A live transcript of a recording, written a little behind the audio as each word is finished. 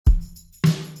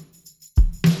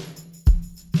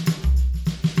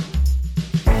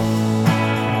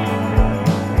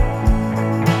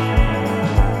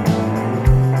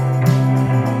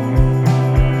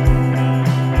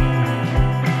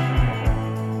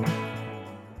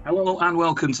Hello and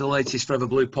welcome to the latest Forever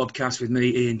Blue podcast with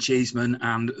me, Ian Cheeseman,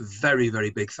 and very, very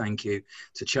big thank you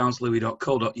to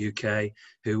charleslouis.co.uk,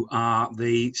 who are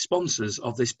the sponsors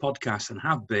of this podcast and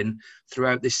have been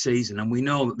throughout this season. And we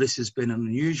know that this has been an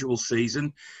unusual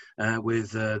season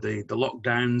with the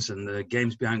lockdowns and the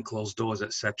games behind closed doors,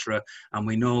 etc. And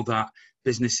we know that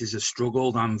businesses have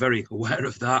struggled. I'm very aware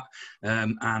of that.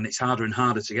 And it's harder and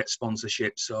harder to get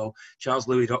sponsorship. So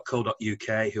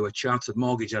charleslouis.co.uk, who are chartered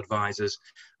mortgage advisors,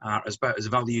 are about as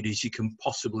valued as you can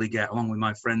possibly get, along with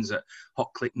my friends at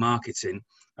Hot Click Marketing.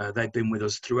 They've been with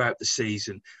us throughout the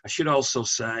season. I should also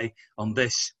say on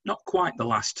this, not quite the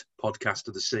last podcast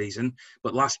of the season,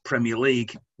 but last Premier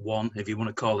League one, if you want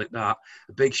to call it that,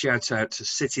 a big shout out to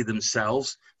City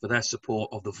themselves for their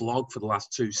support of the vlog for the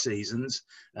last 2 seasons.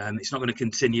 It's not going to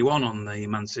continue on the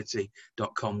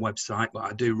mancity.com website, but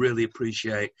I do really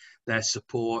appreciate their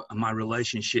support, and my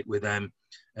relationship with them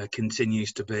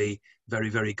continues to be very,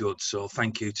 very good. So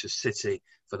thank you to City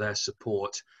for their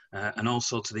support. And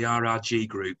also to the RRG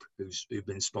group who've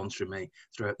been sponsoring me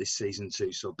throughout this season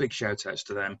too. So big shout outs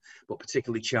to them, but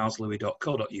particularly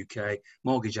charleslouis.co.uk,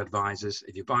 mortgage advisors.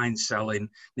 If you're buying, selling,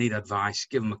 need advice,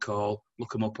 give them a call,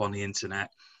 look them up on the internet,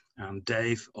 and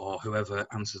Dave or whoever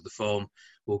answers the phone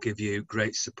will give you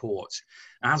great support,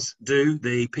 as do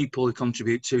the people who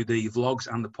contribute to the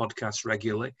vlogs and the podcast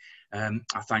regularly. I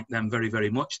thank them very, very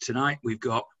much. Tonight we've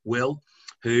got Will,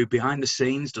 who behind the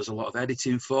scenes does a lot of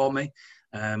editing for me.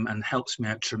 And helps me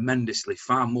out tremendously,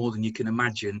 far more than you can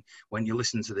imagine when you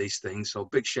listen to these things. So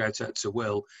big shout out to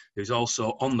Will, who's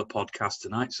also on the podcast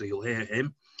tonight, so you'll hear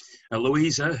him.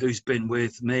 Louisa, who's been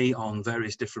with me on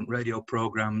various different radio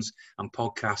programmes and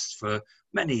podcasts for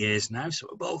many years now, so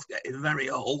we're both getting very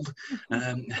old.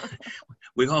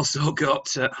 We've also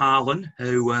got Harlan,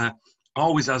 who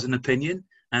always has an opinion,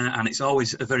 and it's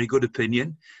always a very good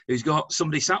opinion, who's got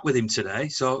somebody sat with him today.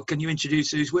 So can you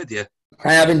introduce who's with you?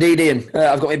 I have indeed, Ian.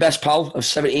 I've got my best pal of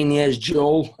 17 years,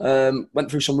 Joel. Went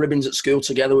through some ribbons at school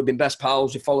together. We've been best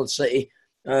pals. We followed City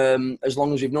as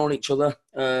long as we've known each other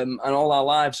and all our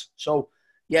lives. So,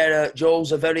 yeah,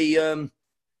 Joel's a very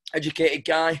educated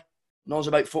guy, knows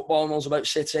about football, knows about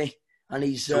City. And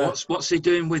he's so what's he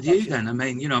doing with you then? I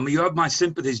mean, you have my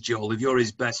sympathies, Joel, if you're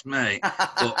his best mate.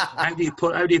 But how do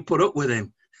you put up with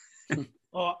him?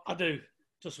 Oh, I do.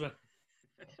 Just a minute.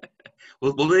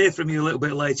 We'll hear from you a little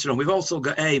bit later on. We've also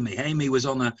got Amy. Amy was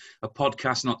on a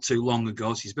podcast not too long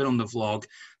ago. She's been on the vlog.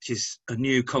 She's a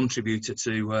new contributor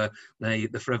to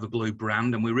the Forever Blue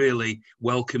brand, and we really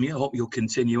welcome you. I hope you'll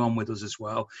continue on with us as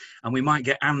well. And we might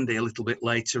get Andy a little bit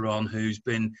later on, who's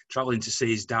been travelling to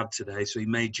see his dad today, so he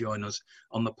may join us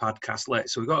on the podcast later.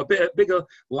 So we've got a bigger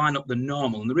lineup than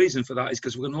normal, and the reason for that is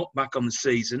because we're going to look back on the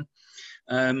season.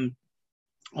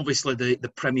 Obviously,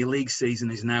 the Premier League season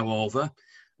is now over.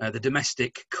 The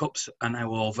domestic cups are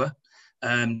now over.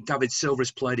 David Silva has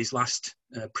played his last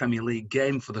Premier League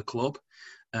game for the club.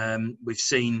 We've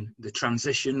seen the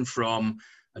transition from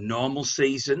a normal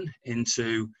season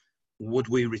into would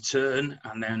we return,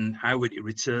 and then how would it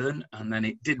return, and then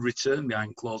it did return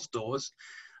behind closed doors.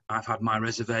 I've had my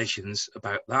reservations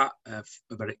about that,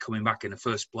 about it coming back in the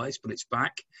first place, but it's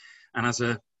back. And as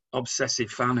a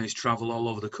obsessive fan who's travelled all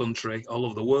over the country, all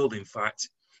over the world in fact,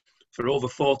 for over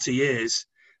 40 years,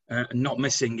 not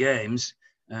missing games,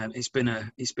 it's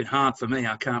been hard for me.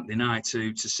 I can't deny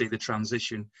to see the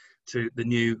transition to the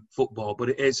new football, but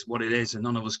it is what it is, and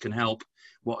none of us can help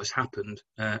what has happened.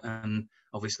 And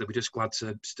obviously, we're just glad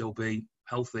to still be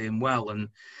healthy and well, and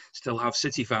still have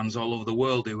City fans all over the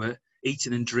world who are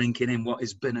eating and drinking in what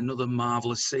has been another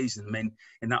marvellous season. I mean,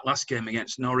 in that last game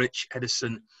against Norwich,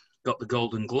 Ederson got the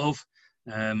Golden Glove.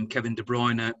 Kevin De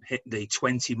Bruyne hit the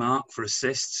 20 mark for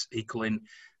assists, equaling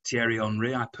Thierry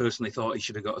Henry. I personally thought he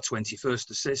should have got a 21st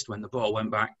assist when the ball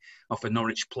went back off a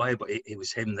Norwich play, but it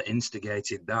was him that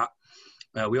instigated that.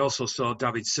 We also saw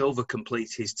David Silva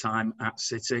complete his time at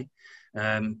City,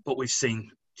 but we've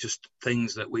seen just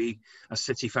things that we as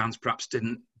City fans perhaps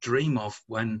didn't dream of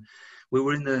when we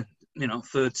were in the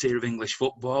third tier of English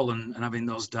football and having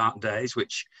those dark days,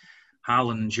 which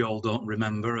Harlan and Joel don't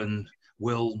remember, and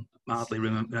Will hardly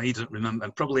remember. No, he doesn't remember.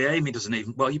 And probably Amy doesn't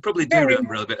even. Well, you probably do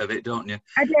remember a bit of it, don't you?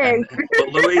 I do. But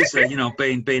Louisa,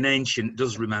 being ancient,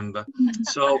 does remember.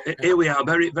 So here we are,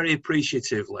 very, very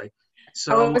appreciatively.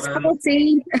 So, I was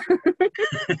 14.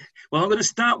 Well, I'm going to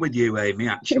start with you, Amy,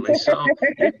 actually. So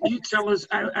you tell us,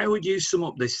 how would you sum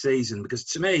up this season? Because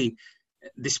to me,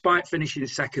 despite finishing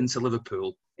second to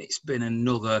Liverpool, it's been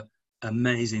another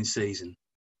amazing season.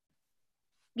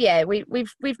 Yeah,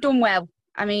 we've done well.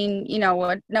 I mean,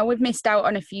 we've missed out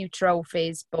on a few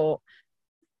trophies, but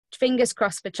fingers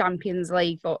crossed for Champions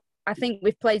League. But I think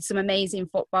we've played some amazing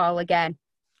football again.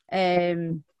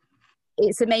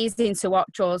 It's amazing to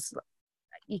watch us.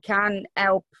 You can't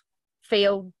help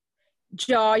feel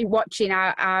joy watching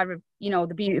our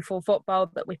the beautiful football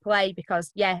that we play,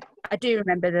 because I do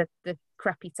remember the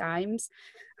crappy times.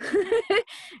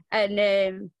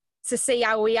 And to see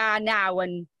how we are now,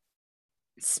 and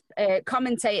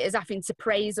commentators having to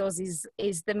praise us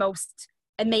is the most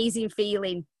amazing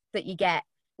feeling that you get,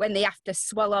 when they have to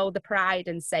swallow the pride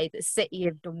and say that City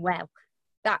have done well.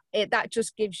 That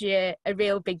just gives you a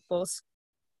real big buzz.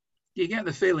 You get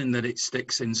the feeling that it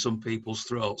sticks in some people's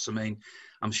throats. I mean,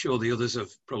 I'm sure the others are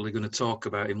probably going to talk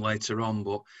about him later on,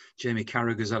 but Jamie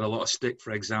Carragher's had a lot of stick,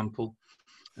 for example.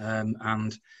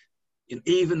 And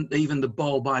even the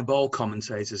ball-by-ball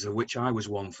commentators, of which I was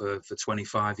one for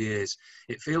 25 years,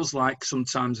 it feels like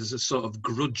sometimes there's a sort of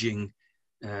grudging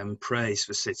praise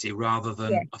for City rather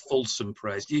than a fulsome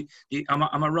praise. Am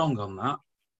I wrong on that?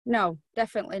 No,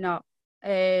 definitely not.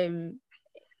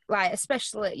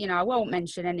 Especially, I won't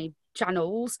mention any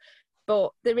channels,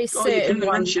 but there is certain you can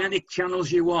ones. mention any channels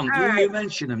you want. You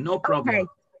mention them, no problem. Okay.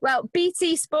 Well,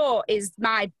 BT Sport is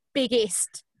my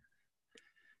biggest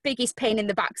pain in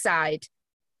the backside.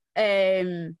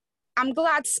 I'm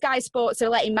glad Sky Sports are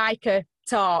letting Micah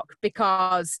talk,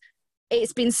 because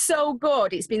it's been so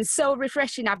good. It's been so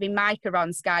refreshing having Micah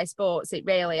on Sky Sports. It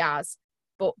really has.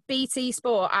 But BT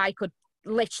Sport, I could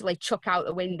literally chuck out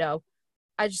the window.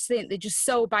 I just think they're just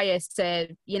so biased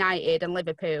to United and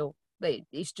Liverpool.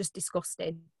 It's just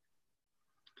disgusting.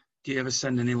 Do you ever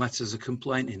send any letters of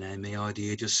complaint in, Amy, or do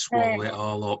you just swallow it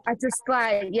all up? I just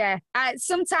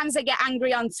sometimes I get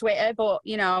angry on Twitter, but,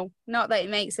 not that it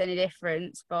makes any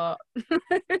difference, but...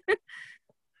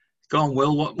 Go on,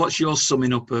 Will. What's your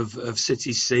summing up of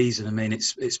City's season? I mean,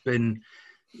 it's been,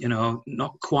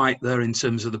 not quite there in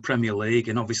terms of the Premier League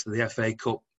and obviously the FA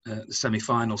Cup, the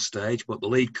semi-final stage, but the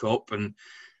League Cup. And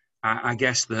I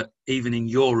guess that even in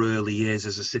your early years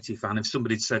as a City fan, if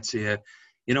somebody had said to you,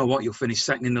 you know what, you'll finish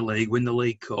second in the league, win the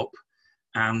League Cup,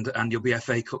 and you'll be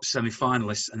FA Cup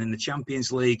semi-finalists, and in the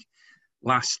Champions League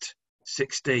last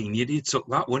 16, you took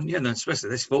that, wouldn't you? And especially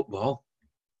this football.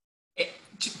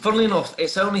 Funnily enough,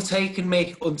 it's only taken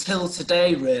me until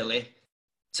today, really,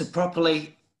 to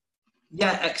properly,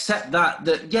 accept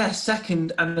that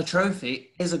second and a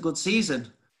trophy is a good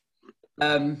season.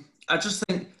 I just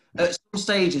think at some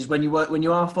stages when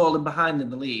you are falling behind in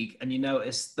the league and you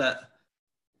notice that,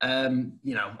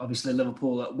 obviously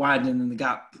Liverpool are widening the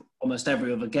gap almost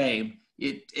every other game,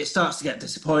 it starts to get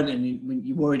disappointing when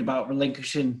you're worried about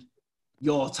relinquishing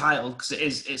your title, because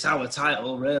it's our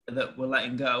title really that we're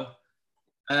letting go.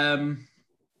 But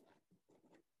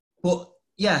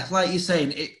yeah, like you're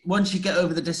saying, once you get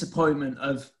over the disappointment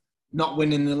of not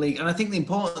winning the league, and I think the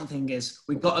important thing is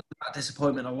we've got over that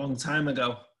disappointment a long time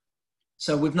ago.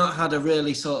 So we've not had a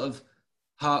really sort of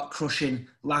heart-crushing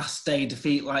last-day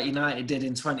defeat like United did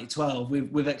in 2012.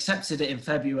 We've accepted it in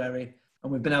February,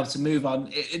 and we've been able to move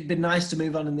on. It'd been nice to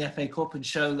move on in the FA Cup and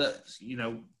show that,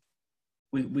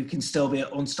 we can still be an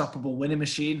unstoppable winning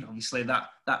machine. Obviously,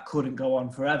 that couldn't go on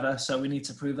forever, so we need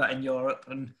to prove that in Europe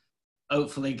and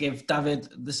hopefully give David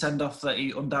the send-off that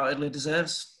he undoubtedly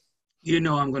deserves. I'm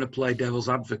going to play devil's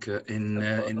advocate in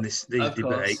these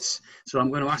debates. So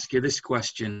I'm going to ask you this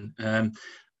question, and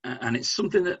it's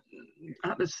something that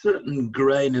had a certain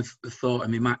grain of thought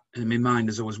in my mind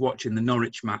as I was watching the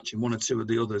Norwich match and one or two of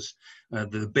the others,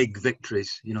 the big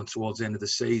victories, towards the end of the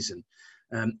season.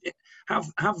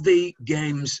 Have the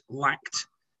games lacked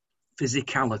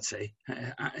physicality?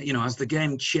 Has the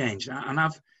game changed? And I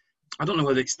don't know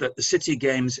whether it's that the City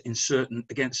games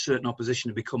against certain opposition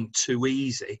have become too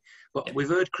easy, but we've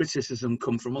heard criticism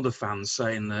come from other fans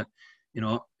saying that,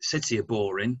 City are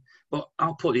boring. But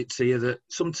I'll put it to you that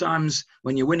sometimes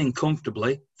when you're winning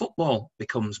comfortably, football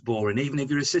becomes boring, even if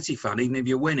you're a City fan, even if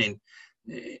you're winning.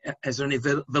 Is there any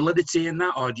validity in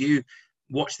that? Or do you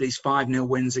watch these 5-0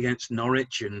 wins against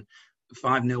Norwich and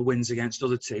 5-0 wins against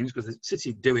other teams, because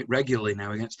City do it regularly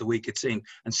now against the weaker team,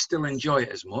 and still enjoy it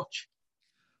as much?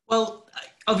 Well,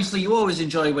 obviously you always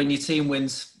enjoy when your team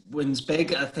wins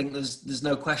big. I think there's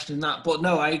no question in that. But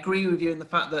no, I agree with you in the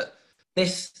fact that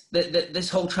this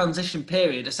whole transition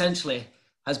period essentially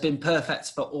has been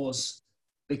perfect for us,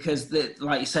 because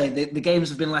like you say, the games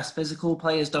have been less physical.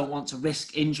 Players don't want to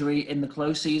risk injury in the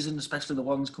close season, especially the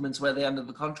ones coming to the end of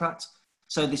the contract.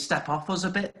 So they step off us a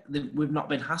bit. We've not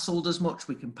been hassled as much.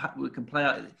 We can play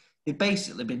out. They've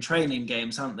basically been training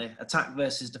games, haven't they? Attack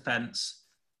versus defence.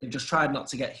 They've just tried not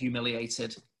to get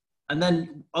humiliated. And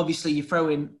then obviously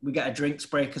we get a drinks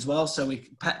break as well. So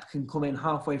Pep can come in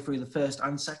halfway through the first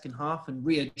and second half and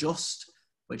readjust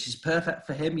which is perfect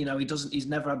for him. He's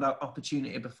never had that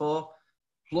opportunity before.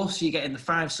 Plus, you're getting the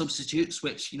 5 substitutes,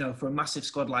 which, for a massive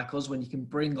squad like us, when you can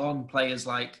bring on players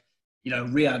like,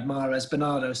 Riyad Mahrez,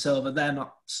 Bernardo Silva, they're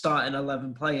not starting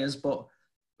 11 players, but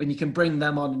when you can bring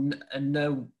them on and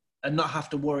not have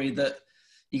to worry that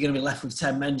you're going to be left with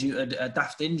 10 men due to a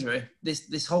daft injury,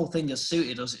 this whole thing has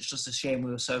suited us. It's just a shame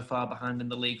we were so far behind in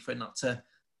the league for it not to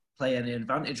play any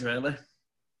advantage, really.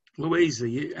 Louisa,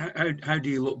 how do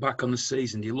you look back on the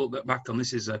season? Do you look back on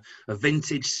this as a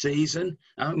vintage season?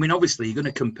 I mean, obviously, you're going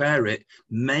to compare it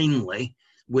mainly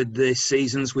with the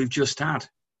seasons we've just had.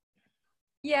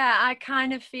 Yeah, I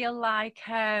kind of feel like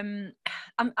I'm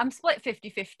split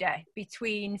 50-50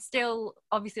 between still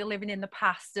obviously living in the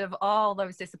past of all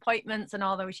those disappointments and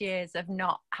all those years of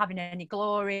not having any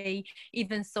glory,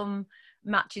 even some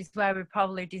matches where we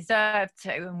probably deserved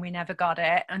to and we never got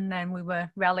it, and then we were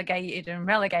relegated.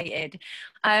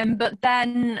 But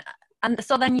then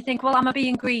you think, well, am I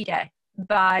being greedy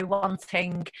by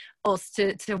wanting us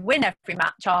to win every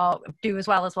match or do as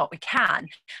well as what we can?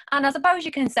 And I suppose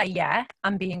you can say, yeah,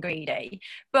 I'm being greedy.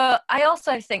 But I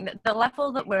also think that the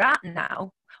level that we're at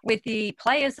now, with the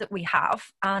players that we have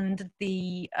and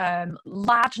the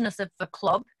largeness of the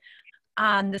club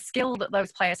and the skill that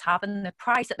those players have and the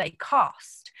price that they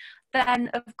cost, then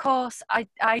of course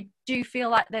I do feel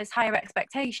like there's higher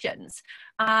expectations,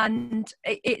 and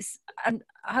and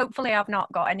hopefully I've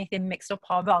not got anything mixed up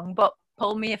or wrong, but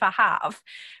pull me if I have,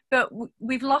 but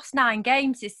we've lost 9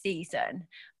 games this season,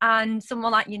 and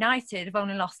someone like United have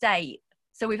only lost 8.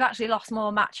 So we've actually lost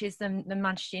more matches than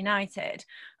Manchester United.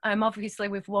 Obviously,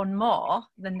 we've won more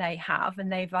than they have,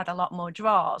 and they've had a lot more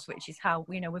draws, which is how,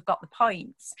 we've got the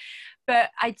points.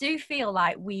 But I do feel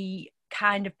like we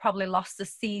kind of probably lost the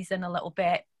season a little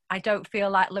bit. I don't feel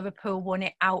like Liverpool won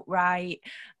it outright.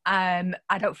 I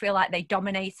don't feel like they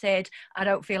dominated. I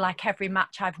don't feel like every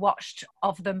match I've watched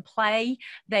of them play,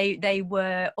 they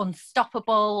were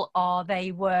unstoppable or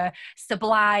they were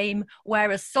sublime.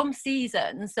 Whereas some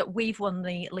seasons that we've won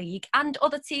the league, and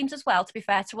other teams as well, to be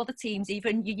fair to other teams,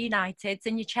 even your Uniteds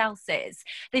and your Chelseas,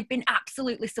 they've been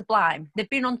absolutely sublime. They've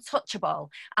been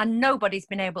untouchable and nobody's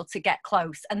been able to get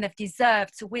close, and they've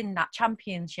deserved to win that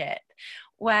championship.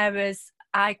 Whereas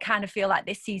I kind of feel like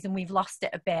this season we've lost it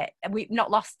a bit. We've not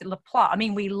lost the plot. I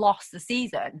mean, we lost the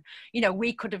season.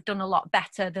 We could have done a lot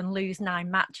better than lose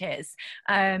 9 matches.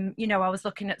 I was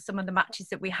looking at some of the matches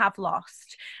that we have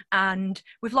lost, and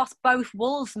we've lost both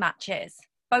Wolves matches,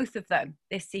 both of them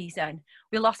this season.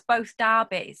 We lost both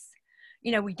derbies.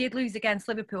 We did lose against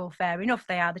Liverpool, fair enough.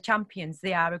 They are the champions.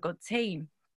 They are a good team.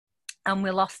 And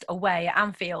we lost away at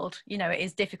Anfield. It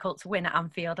is difficult to win at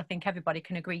Anfield. I think everybody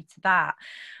can agree to that.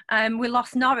 We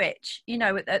lost Norwich,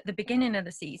 at the beginning of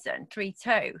the season,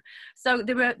 3-2. So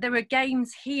there were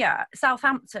games here.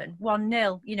 Southampton,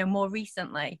 1-0, more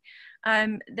recently.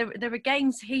 There were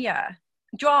games here.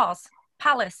 Draws,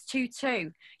 Palace,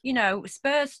 2-2.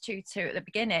 Spurs, 2-2 at the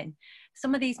beginning.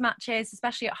 Some of these matches,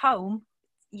 especially at home,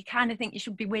 you kind of think you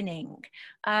should be winning.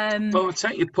 Well, I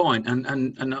take your point,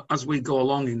 and as we go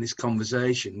along in this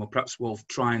conversation, we'll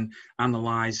try and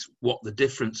analyse what the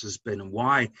difference has been and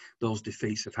why those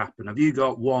defeats have happened. Have you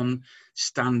got one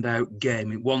standout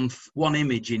game, one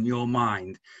image in your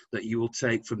mind that you will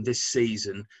take from this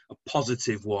season, a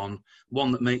positive one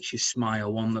that makes you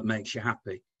smile, one that makes you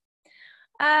happy?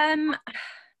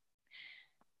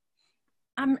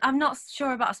 I'm not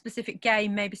sure about a specific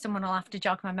game. Maybe someone will have to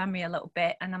jog my memory a little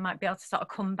bit, and I might be able to sort of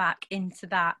come back into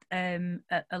that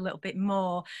a little bit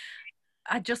more.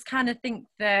 I just kind of think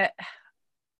that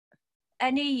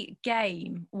any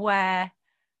game where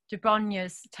De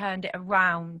Bruyne's turned it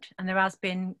around, and there has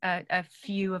been a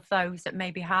few of those that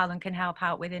maybe Haaland can help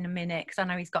out with in a minute, because I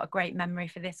know he's got a great memory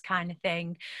for this kind of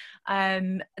thing.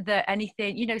 That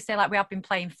anything, say like we have been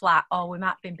playing flat, or we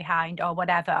might have been behind, or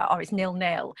whatever, or it's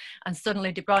 0-0, and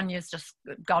suddenly De Bruyne's just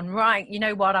gone, right, you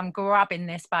know what, I'm grabbing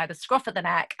this by the scruff of the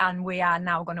neck, and we are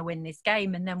now going to win this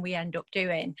game, and then we end up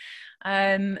doing.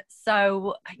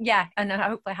 So yeah, and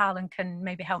hopefully Haaland can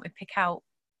maybe help me pick out.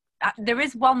 There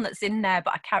is one that's in there,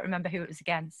 but I can't remember who it was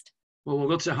against. Well, we'll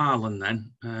go to Haaland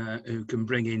then, who can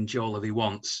bring in Joel if he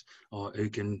wants, or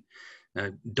who can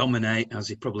dominate, as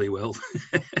he probably will.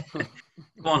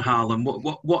 Come on, Haaland.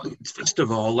 What? First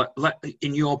of all,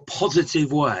 in your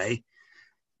positive way,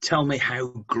 tell me how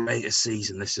great a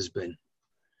season this has been.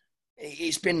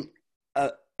 It's been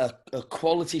a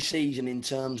quality season in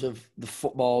terms of the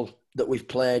football that we've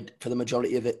played for the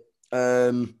majority of it.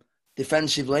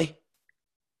 Defensively,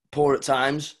 poor at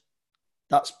times.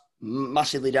 That's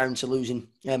massively down to losing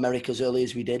America as early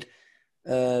as we did,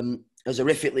 as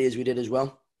horrifically as we did as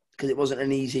well, because it wasn't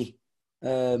an easy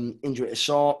injury to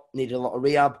sort, needed a lot of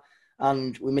rehab,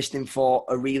 and we missed him for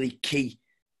a really key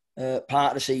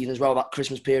part of the season as well, that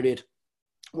Christmas period,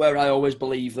 where I always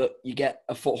believe that you get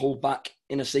a foothold back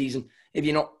in a season. If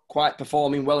you're not quite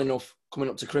performing well enough coming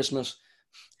up to Christmas,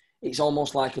 it's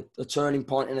almost like a turning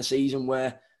point in a season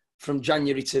where from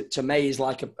January to May is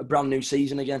like a brand new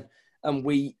season again. And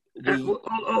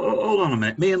hold on a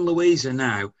minute. Me and Louisa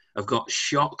now have got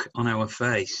shock on our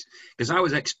face because I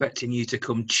was expecting you to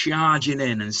come charging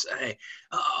in and say,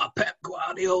 Pep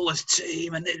Guardiola's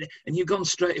team, and you've gone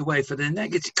straight away for the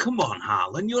negative. Come on,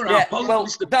 Harlan, you're our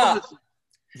positive.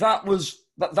 That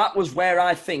was where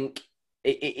I think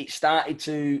it started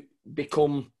to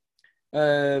become.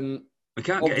 We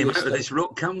can't get him out of this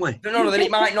rut, can we? No, that it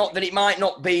might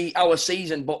not be our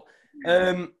season, but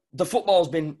the football's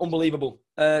been unbelievable.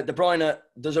 De Bruyne,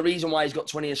 there's a reason why he's got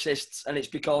 20 assists, and it's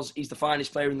because he's the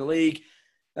finest player in the league.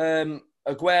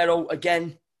 Aguero,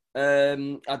 again,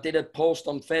 I did a post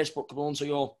on Facebook a couple of months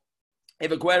ago.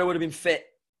 If Aguero would have been fit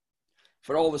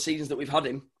for all the seasons that we've had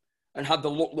him and had the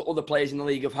luck that other players in the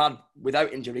league have had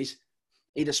without injuries,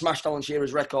 he'd have smashed Alan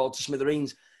Shearer's record to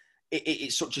smithereens.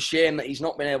 It's such a shame that he's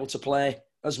not been able to play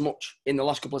as much in the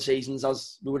last couple of seasons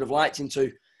as we would have liked him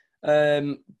to.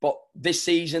 But this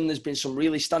season, there's been some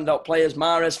really standout players.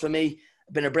 Mahrez, for me,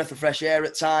 been a breath of fresh air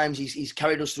at times. He's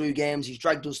carried us through games. He's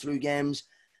dragged us through games.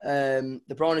 De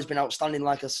Bruyne has been outstanding,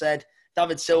 like I said.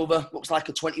 David Silva looks like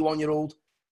a 21-year-old.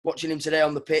 Watching him today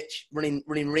on the pitch, running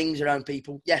rings around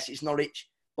people. Yes, it's Norwich,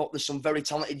 but there's some very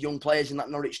talented young players in that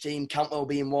Norwich team, Cantwell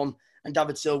being one, and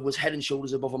David Silva was head and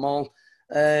shoulders above them all.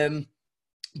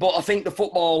 But I think the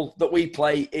football that we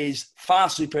play is far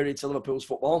superior to Liverpool's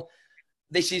football.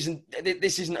 This isn't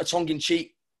a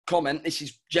tongue-in-cheek comment. This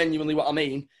is genuinely what I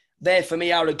mean. They, for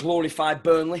me, are a glorified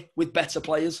Burnley with better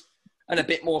players and a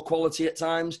bit more quality at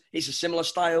times. It's a similar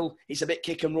style. It's a bit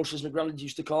kick and rush, as my granddad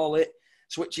used to call it.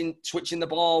 Switching the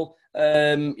ball,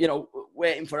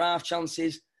 waiting for half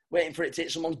chances, waiting for it to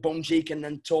hit someone's bum cheek and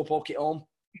then toe poke it home.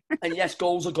 And yes,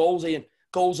 goals are goals, Ian.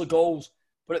 Goals are goals.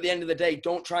 But at the end of the day,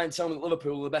 don't try and tell me that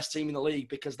Liverpool are the best team in the league,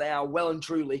 because they are well and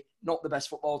truly not the best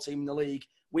football team in the league.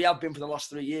 We have been for the last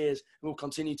 3 years and will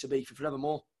continue to be for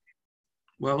forevermore.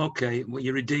 Well, okay. Well,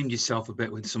 you redeemed yourself a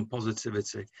bit with some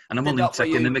positivity. And I'm only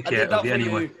taking the mickey out of you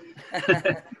anyway.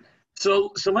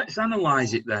 So let's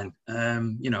analyse it then.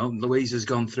 Louisa's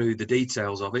gone through the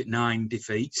details of it. 9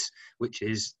 defeats, which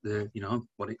is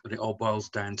what it all boils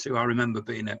down to. I remember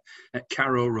being at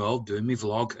Carrow Road doing my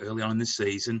vlog early on in the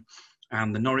season,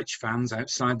 and the Norwich fans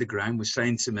outside the ground were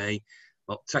saying to me,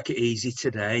 "Well, take it easy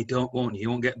today. You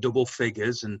won't get double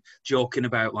figures," and joking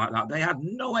about like that. They had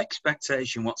no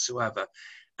expectation whatsoever,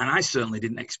 and I certainly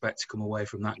didn't expect to come away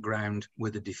from that ground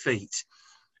with a defeat.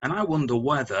 And I wonder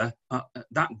whether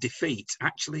that defeat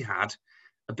actually had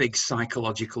a big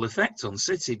psychological effect on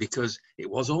City, because it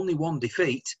was only one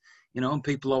defeat. And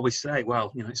people always say,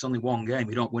 well, it's only one game.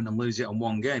 You don't win and lose it on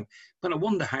one game. But I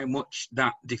wonder how much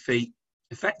that defeat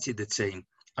affected the team.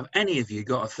 Have any of you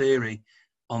got a theory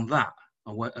on that,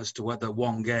 as to whether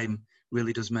one game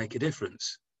really does make a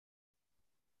difference?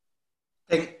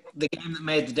 I think the game that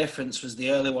made the difference was the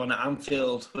early one at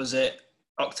Anfield. Was it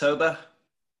October?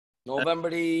 November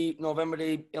the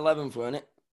 11th, wasn't it?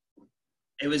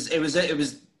 It was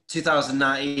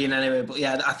 2019 anyway. But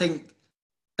yeah, I think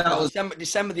that was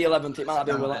December the 11th. It might have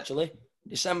been actually.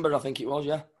 December, I think it was.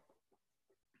 Yeah.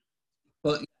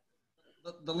 But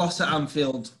the loss at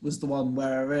Anfield was the one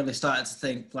where I really started to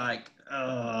think like,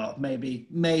 oh, maybe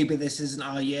this isn't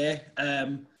our year.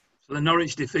 So the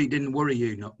Norwich defeat didn't worry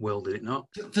you, Will, did it not?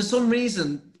 For some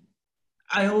reason,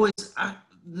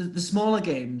 the smaller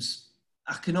games,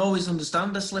 I can always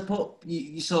understand a slip up.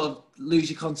 You sort of lose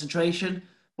your concentration.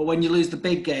 But when you lose the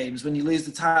big games, when you lose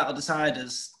the title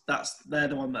deciders, they're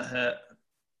the one that hurt.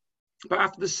 But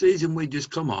after the season we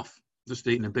just come off, just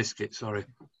eating a biscuit, sorry.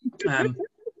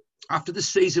 After the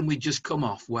season we just come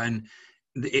off, when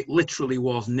it literally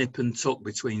was nip and tuck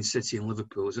between City and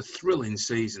Liverpool, it was a thrilling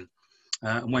season.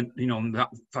 And when, that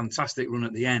fantastic run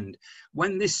at the end.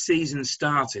 When this season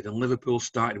started and Liverpool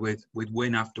started with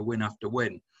win after win after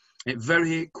win, it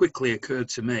very quickly occurred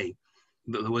to me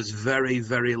that there was very,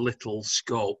 very little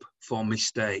scope for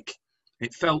mistake.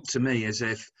 It felt to me as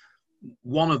if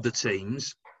one of the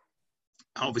teams,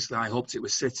 obviously I hoped it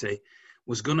was City,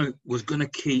 was gonna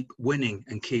keep winning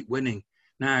and keep winning.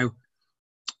 Now,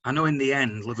 I know in the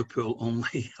end Liverpool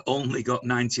only got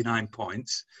 99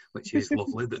 points, which is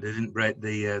lovely that they didn't break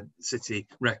the City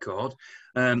record.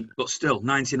 But still,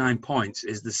 99 points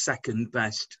is the second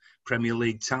best Premier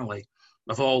League tally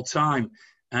of all time,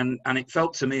 and it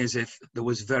felt to me as if there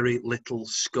was very little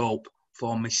scope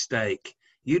for mistake.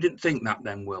 You didn't think that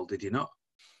then, Will, did you not?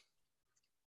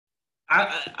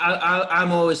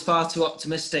 I'm always far too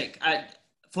optimistic.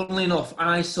 Funnily enough,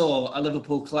 I saw a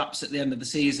Liverpool collapse at the end of the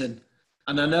season.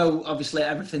 And I know, obviously,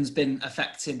 everything's been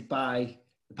affected by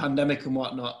the pandemic and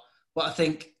whatnot. But I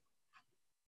think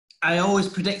I always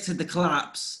predicted the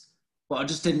collapse, but I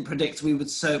just didn't predict we would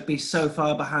be so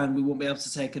far behind we wouldn't be able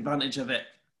to take advantage of it.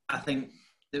 I think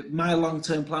that my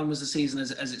long-term plan was the season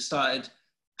as it started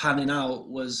panning out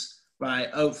was, right,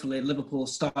 hopefully Liverpool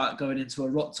start going into a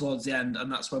rut towards the end,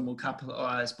 and that's when we'll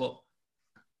capitalise. But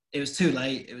it was too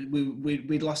late.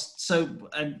 We'd lost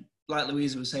and like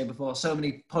Louisa was saying before, so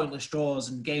many pointless draws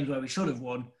and games where we should have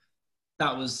won.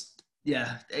 That was,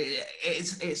 yeah,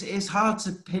 it's hard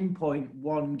to pinpoint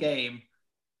one game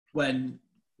when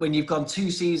you've gone 2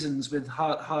 seasons with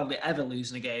hardly ever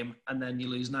losing a game and then you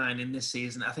lose 9 in this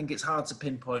season. I think it's hard to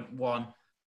pinpoint one.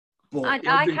 But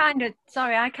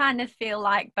I kind of feel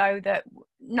like, though, that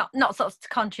not sort of to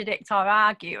contradict or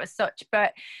argue as such,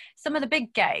 but some of the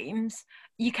big games,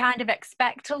 you kind of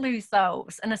expect to lose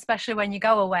those, and especially when you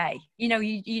go away, you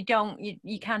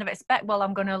kind of expect, well,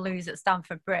 I'm going to lose at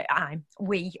Stamford Bridge.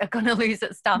 We are going to lose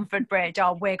at Stamford Bridge,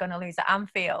 or we're going to lose at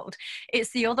Anfield.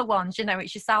 It's the other ones,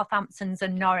 it's your Southamptons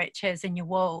and Norwiches and your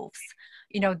Wolves.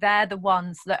 They're the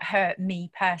ones that hurt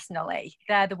me personally.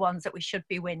 They're the ones that we should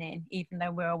be winning, even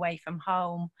though we're away from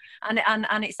home.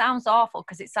 And it sounds awful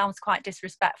because it sounds quite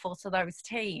disrespectful to those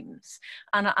teams.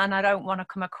 And I don't want to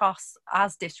come across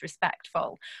as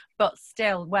disrespectful. But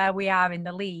still, where we are in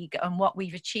the league and what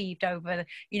we've achieved over,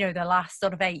 the last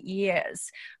sort of 8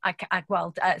 years, 10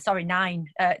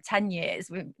 years,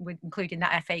 including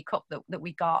that FA Cup that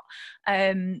we got.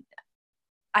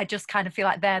 I just kind of feel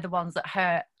like they're the ones that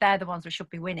hurt. They're the ones we should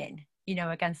be winning,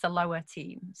 against the lower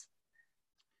teams.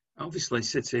 Obviously,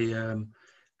 City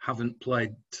haven't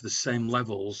played to the same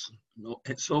levels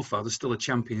so far. There's still a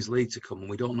Champions League to come, and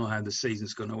we don't know how the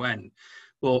season's going to end.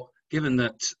 But given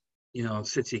that,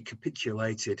 City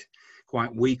capitulated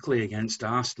quite weakly against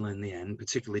Arsenal in the end,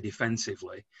 particularly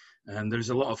defensively, there's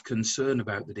a lot of concern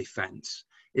about the defence.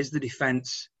 Is the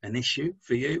defence an issue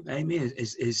for you, Amy?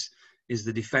 Is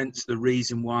the defence the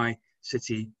reason why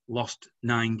City lost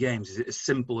 9 games? Is it as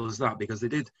simple as that? Because they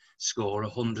did score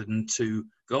 102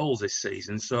 goals this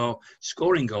season. So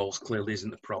scoring goals clearly isn't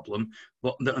the problem.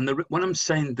 But when I'm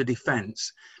saying the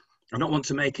defence, I don't want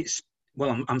to make it...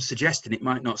 Well, I'm suggesting it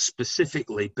might not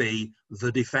specifically be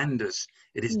the defenders.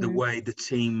 It is the way the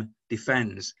team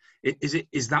defends.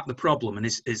 Is that the problem? And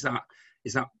is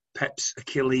that Pep's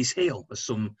Achilles heel, as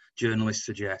some journalists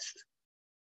suggest?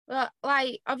 Well,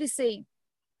 obviously,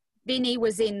 Vinny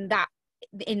was in that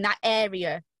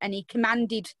area and he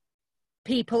commanded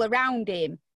people around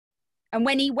him. And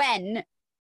when he went,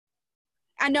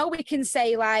 I know we can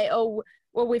say oh,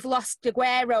 well, we've lost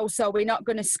Aguero, so we're not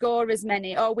going to score as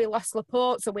many. Oh, we lost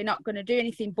Laporte, so we're not going to do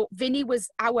anything. But Vinny was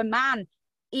our man.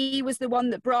 He was the one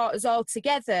that brought us all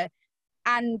together.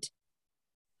 And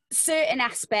certain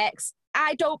aspects,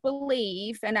 I don't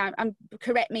believe, and I'm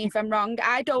correct me if I'm wrong,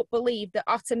 I don't believe that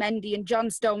Otamendi and John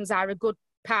Stones are a good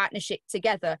partnership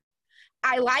together.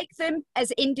 I like them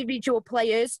as individual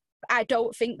players, but I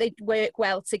don't think they work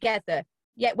well together.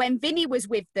 Yet when Vinny was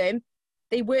with them,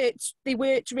 they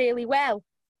worked really well.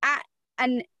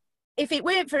 And if it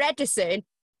weren't for Ederson,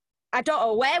 I don't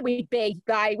know where we'd be.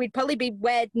 We'd probably be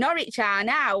where Norwich are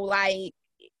now.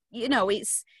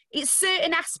 It's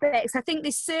certain aspects. I think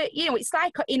there's it's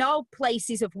like in all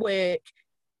places of work.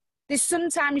 There's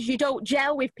sometimes you don't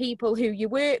gel with people who you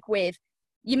work with.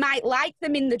 You might like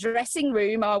them in the dressing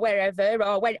room or wherever,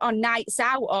 or on nights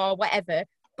out or whatever,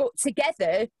 but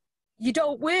together you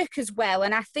don't work as well.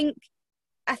 And I think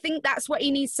that's what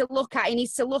he needs to look at. He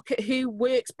needs to look at who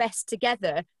works best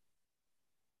together.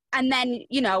 And then,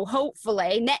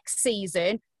 hopefully next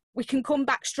season we can come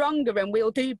back stronger and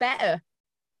we'll do better.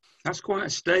 That's quite a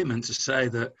statement to say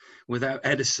that without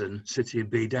Ederson, City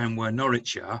would be down where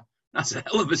Norwich are. That's a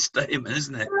hell of a statement,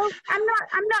 isn't it? Well, I'm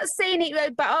not saying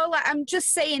it, but I'm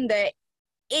just saying that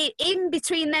in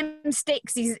between them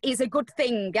sticks is a good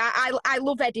thing. I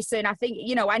love Ederson. I think,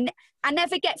 I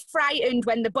never get frightened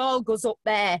when the ball goes up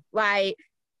there.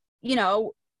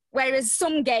 Whereas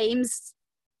some games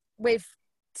with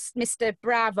Mr.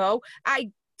 Bravo,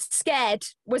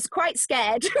 was quite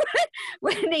scared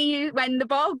when the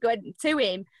ball went to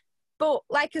him. But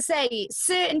like I say,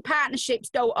 certain partnerships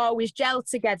don't always gel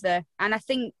together, and I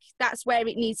think that's where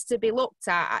it needs to be looked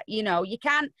at. You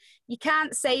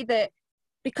can't say that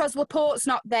because Laporte's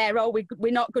not there,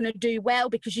 we're not going to do well,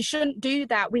 because you shouldn't do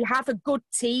that. We have a good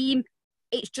team.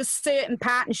 It's just certain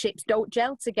partnerships don't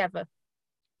gel together.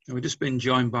 We've just been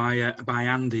joined by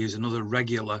Andy, who's another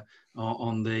regular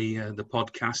on the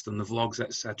podcast and the vlogs,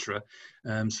 etc.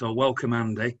 So welcome,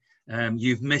 Andy.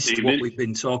 You've missed what we've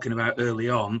been talking about early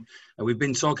on. We've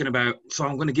been talking about, so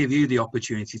I'm going to give you the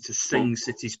opportunity to sing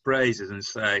City's praises and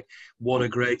say what a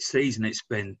great season it's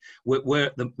been.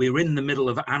 We're in the middle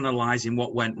of analysing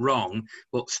what went wrong,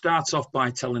 but start off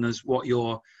by telling us what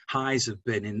your highs have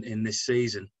been in this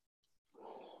season.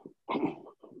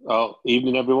 Oh,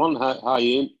 evening everyone. Hi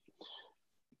Ian.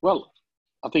 Well,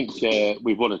 I think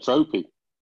we've won a trophy.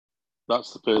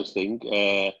 That's the first thing.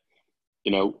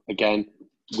 Again,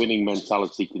 winning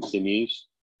mentality continues.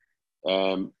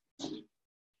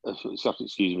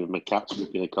 Excuse me, my cat's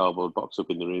ripping a cardboard box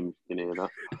up in the room. You can hear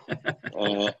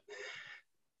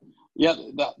that.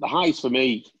 The highs for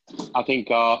me, I think,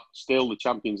 are still the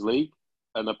Champions League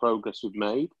and the progress we've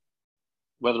made.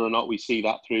 Whether or not we see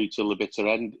that through till the bitter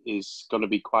end is going to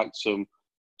be quite some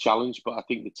challenge, but I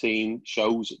think the team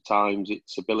shows at times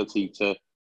its ability to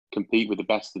compete with the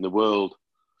best in the world.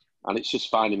 And it's just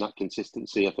finding that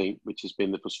consistency, I think, which has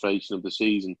been the frustration of the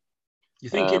season. You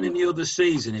think in any other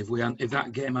season, if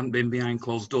that game hadn't been behind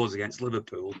closed doors against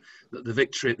Liverpool, that the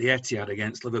victory at the Etihad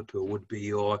against Liverpool would be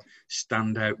your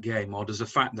standout game? Or does the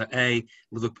fact that A,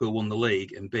 Liverpool won the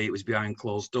league, and B, it was behind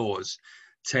closed doors,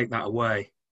 take that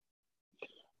away?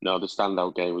 No, the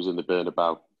standout game was in the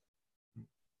Bernabeu.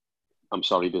 I'm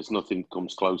sorry, there's nothing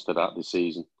comes close to that this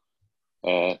season.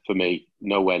 For me,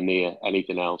 nowhere near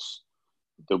anything else.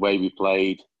 The way we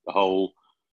played, the whole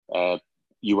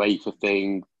UEFA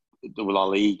thing, the La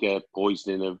Liga,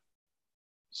 poisoning of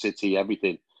City,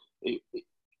 everything. It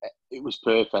was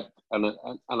perfect. And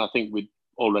I think we'd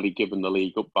already given the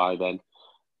league up by then.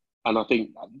 And I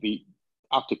think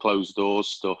after closed doors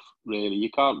stuff, really, you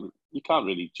can't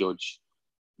really judge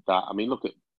that. I mean, look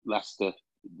at Leicester.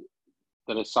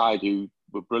 They're a side who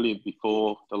were brilliant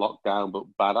before the lockdown, but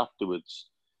bad afterwards.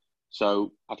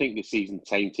 So I think the season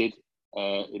tainted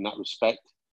in that respect.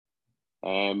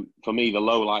 For me, the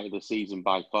low light of the season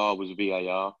by far was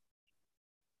VAR.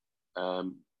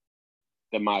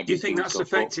 There might Do you think that's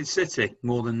affected City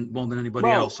more than anybody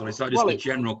else, or is that just a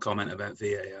general comment about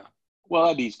VAR? Well,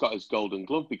 Eddie's got his golden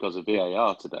glove because of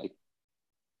VAR today.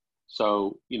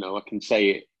 So, I can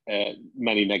say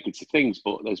many negative things,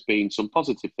 but there's been some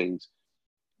positive things.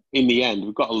 In the end,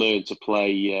 we've got to learn to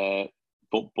play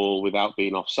football without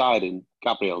being offside. And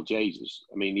Gabriel Jesus,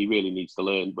 I mean, he really needs to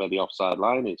learn where the offside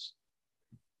line is,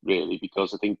 really,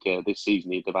 because I think this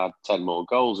season he'd have had 10 more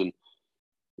goals. And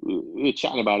we were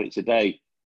chatting about it today.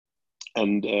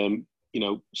 And,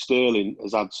 Sterling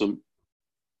has had some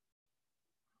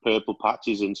purple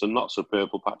patches and some not so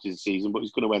purple patches this season, but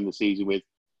he's going to end the season with,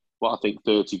 I think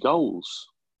 30 goals.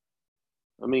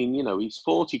 I mean, he's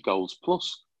 40 goals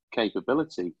plus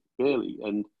capability, really.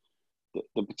 And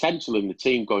the potential in the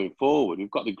team going forward, we've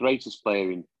got the greatest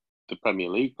player in the Premier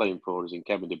League playing for us in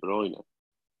Kevin De Bruyne.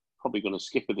 Probably going to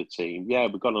skip the team. Yeah,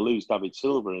 we're going to lose David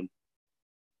Silva, and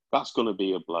that's going to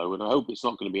be a blow. And I hope it's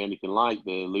not going to be anything like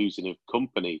the losing of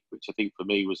Kompany, which I think for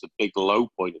me was the big low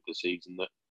point of the season, that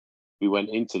we went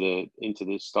into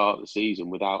the start of the season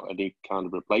without any kind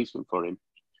of replacement for him,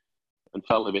 and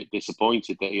felt a bit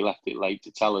disappointed that he left it late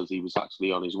to tell us he was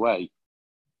actually on his way.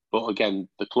 But again,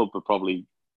 the club were probably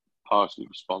partially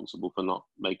responsible for not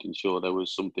making sure there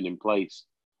was something in place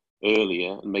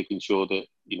earlier and making sure that,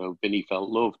 Vinny felt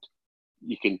loved.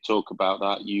 You can talk about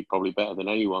that, you probably better than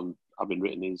anyone, having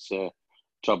written his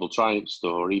Treble Triumph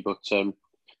story. But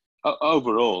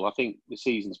overall, I think the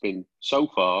season's been so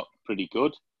far pretty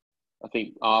good. I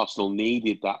think Arsenal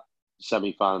needed that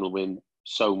semi-final win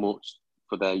so much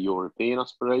for their European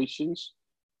aspirations.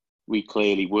 We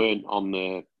clearly weren't on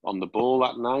the ball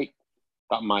that night.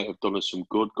 That might have done us some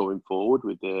good going forward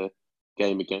with the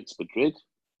game against Madrid,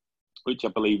 which I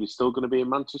believe is still going to be in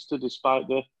Manchester despite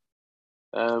the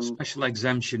special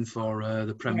exemption for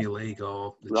the Premier League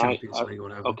or the Champions League or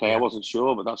whatever. Okay, yeah. I wasn't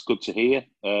sure, but that's good to hear.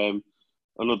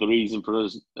 Another reason for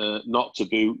us not to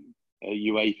boo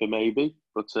UEFA maybe,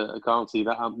 but I can't see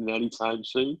that happening anytime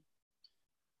soon.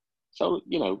 So,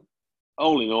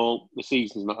 all in all, the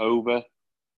season's not over.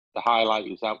 The highlight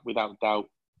is out, without doubt,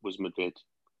 was Madrid.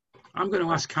 I'm going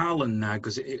to ask Haaland now,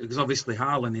 because obviously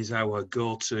Haaland is our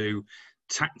go-to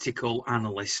tactical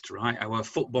analyst, right? Our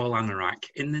football anorak,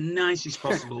 in the nicest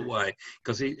possible way,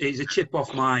 because he's a chip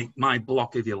off my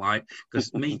block, if you like,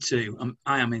 because me too,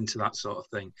 I am into that sort of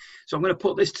thing. So I'm going to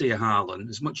put this to you, Haaland.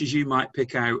 As much as you might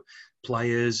pick out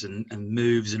players and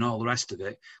moves and all the rest of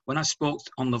it, when I spoke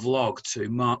on the vlog to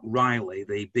Mark Riley,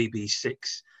 the BBC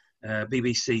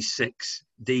 6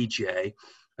 DJ,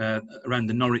 around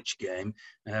the Norwich game,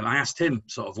 I asked him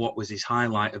sort of what was his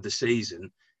highlight of the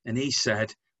season, and he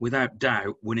said, without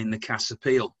doubt, winning the CAS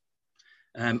appeal.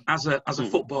 As a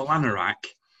football anorak,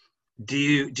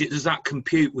 does that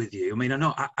compute with you? I mean,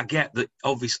 I get that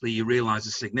obviously you realise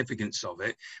the significance of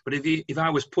it, but if I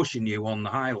was pushing you on the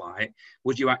highlight,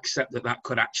 would you accept that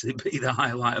could actually be the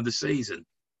highlight of the season?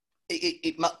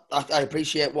 I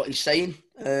appreciate what he's saying.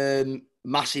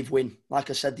 Massive win.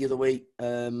 Like I said the other week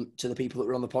to the people that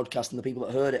were on the podcast and the people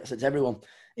that heard it, I said to everyone,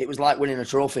 it was like winning a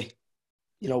trophy.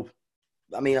 You know,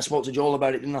 I mean, I spoke to Joel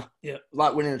about it, didn't I? Yeah.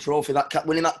 Like winning a trophy.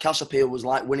 Winning that CAS appeal was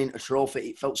like winning a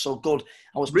trophy. It felt so good.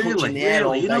 I was punching the air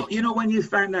all day. You know when you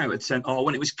found out at 10, or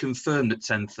when it was confirmed at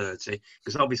 10:30,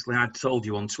 because obviously I'd told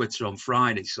you on Twitter on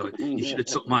Friday, so you should have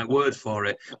took my word for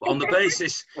it. But on the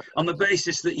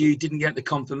basis that you didn't get the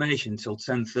confirmation until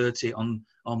 10:30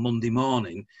 on Monday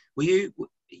morning, were you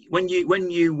when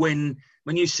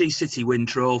you see City win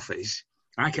trophies,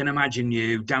 I can imagine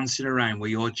you dancing around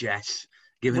with your Jess.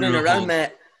 Running around,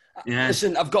 mate. Yeah.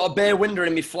 Listen, I've got a bare window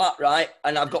in my flat, right?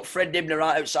 And I've got Fred Dibner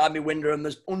right outside my window, and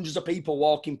there's hundreds of people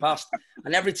walking past.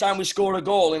 And every time we score a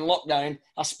goal in lockdown,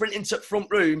 I sprint into the front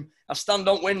room, I stand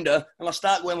on window, and I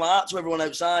start going like that to everyone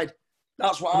outside.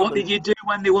 That's what happened. What did you do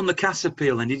when they won the CAS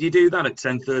appeal, and did you do that at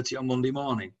 10:30 on Monday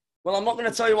morning? Well, I'm not going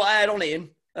to tell you what I had on Ian,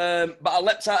 but I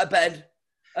leapt out of bed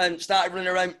and started running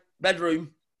around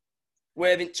bedroom,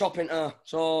 waving top in her.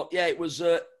 So, yeah, it was...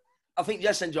 I think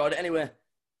Jess enjoyed it anyway.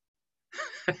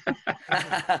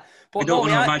 We don't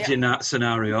want to imagine that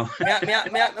scenario.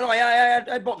 I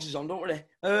had boxes on, don't worry.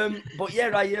 But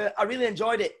yeah, I really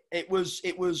enjoyed it. It was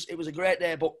a great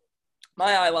day. But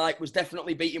my highlight was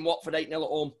definitely beating Watford 8-0 at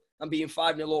home and being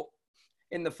 5-0 up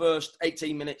in the first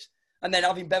 18 minutes, and then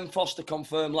having Ben Foster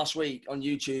confirm last week on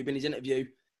YouTube in his interview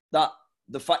that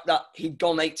the fact that he'd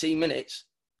gone 18 minutes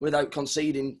without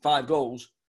conceding 5 goals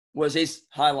was his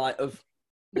highlight of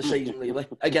the season, really,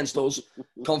 against us.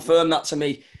 Confirmed that to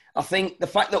me. I think the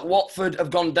fact that Watford have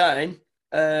gone down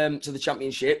to the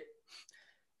Championship,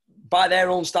 by their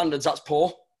own standards, that's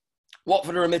poor.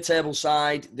 Watford are a mid-table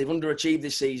side. They've underachieved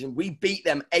this season. We beat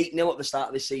them 8-0 at the start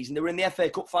of this season. They were in the FA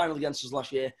Cup final against us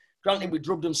last year. Granted, we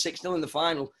drubbed them 6-0 in the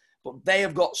final, but they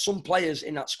have got some players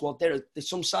in that squad. There's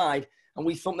some side, and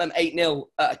we thumped them 8-0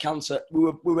 at a canter.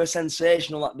 We were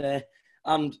sensational that day,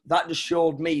 and that just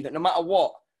showed me that no matter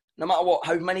what,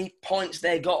 how many points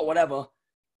they got or whatever,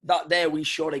 that day we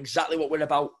showed exactly what we're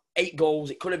about. 8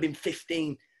 goals. It could have been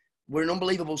 15. We're an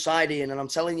unbelievable side, Ian, and I'm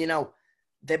telling you now,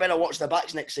 they better watch their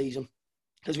backs next season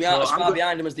because we aren't as far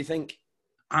behind them as they think.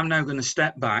 I'm now going to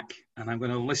step back and I'm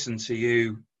going to listen to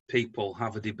you people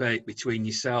have a debate between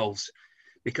yourselves,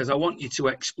 because I want you to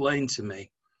explain to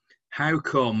me how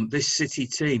come this City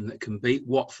team that can beat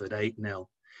Watford 8-0,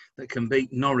 that can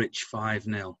beat Norwich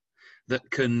 5-0, that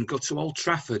can go to Old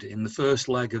Trafford in the first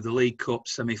leg of the League Cup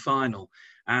semi-final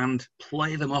and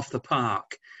play them off the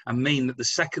park and mean that the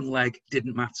second leg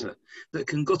didn't matter, that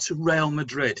can go to Real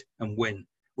Madrid and win,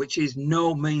 which is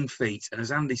no mean feat. And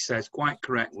as Andy says quite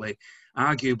correctly,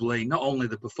 arguably not only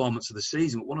the performance of the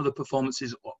season, but one of the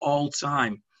performances of all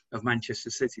time of Manchester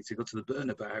City to go to the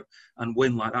Bernabeu and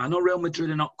win like that. I know Real Madrid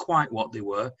are not quite what they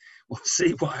were. We'll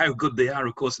see how good they are,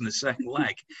 of course, in the second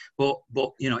leg. But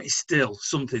you know, it's still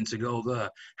something to go there.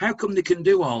 How come they can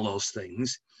do all those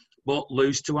things but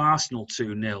lose to Arsenal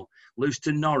 2-0, lose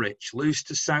to Norwich, lose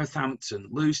to Southampton,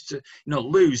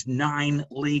 lose 9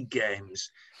 league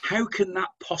games? How can that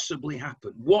possibly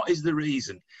happen? What is the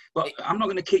reason? But I'm not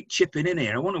going to keep chipping in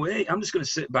here. I'm just going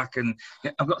to sit back and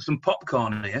I've got some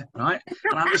popcorn here, right?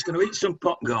 And I'm just going to eat some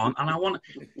popcorn. And I want,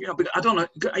 I don't know,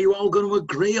 are you all going to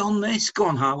agree on this? Go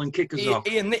on, Harlan, kick us off.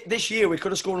 Ian, this year we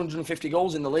could have scored 150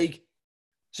 goals in the league.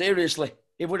 Seriously.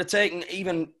 If we'd have taken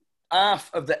even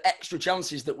half of the extra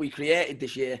chances that we created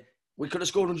this year, we could have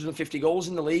scored 150 goals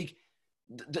in the league.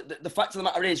 The fact of the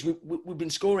matter is, we've been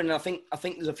scoring, and I think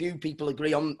there's a few people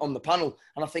agree on the panel,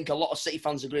 and I think a lot of City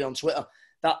fans agree on Twitter,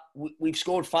 that we've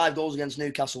scored 5 goals against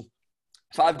Newcastle,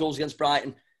 5 goals against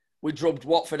Brighton. We drubbed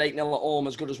Watford 8-0 at home,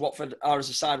 as good as Watford are as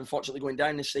a side, unfortunately, going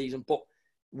down this season. But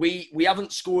we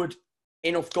haven't scored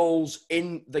enough goals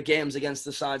in the games against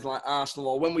the sides like Arsenal,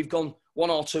 or when we've gone 1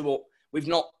 or 2 up, we've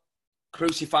not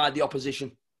crucified the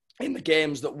opposition in the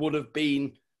games that would have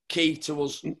been key to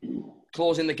us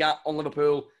closing the gap on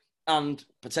Liverpool and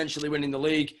potentially winning the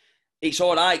league. It's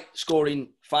all right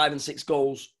scoring 5 and 6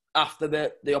 goals after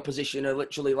the opposition are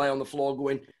literally lay on the floor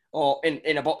going, or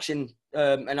in a boxing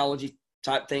analogy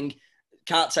type thing,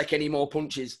 can't take any more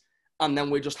punches, and then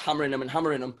we're just hammering them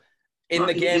in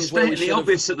the games where we should have... the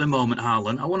obvious at the moment,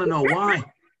 Harlan. I want to know why.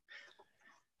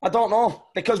 I don't know,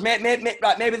 because maybe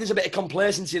there's a bit of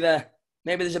complacency there.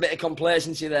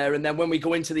 And then when we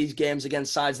go into these games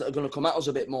against sides that are going to come at us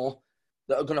a bit more,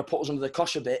 that are going to put us under the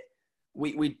cosh a bit,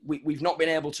 we've not been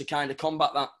able to kind of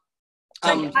combat that.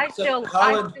 I still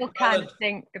kind of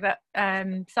think that,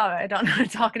 sorry, I don't know, I'm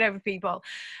talking over people,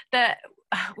 that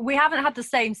we haven't had the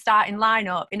same starting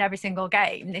lineup in every single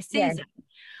game this season.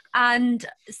 And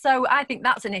so I think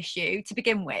that's an issue to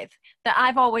begin with, that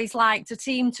I've always liked a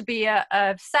team to be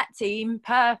a set team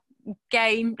per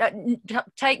game.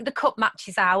 Take the cup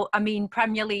matches out, I mean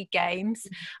Premier League games,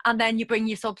 and then you bring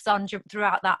your subs on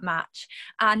throughout that match.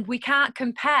 And we can't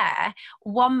compare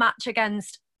one match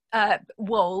against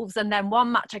Wolves and then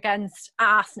one match against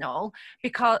Arsenal,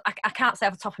 because I can't say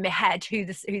off the top of my head who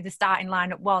the starting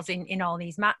lineup was in all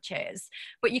these matches,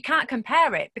 but you can't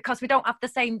compare it because we don't have the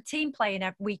same team playing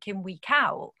week in, week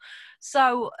out.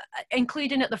 So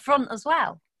including at the front as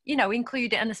well,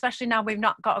 include it, and especially now we've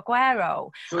not got Aguero.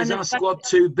 So is our squad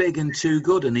too big and too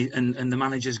good, and the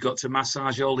manager's got to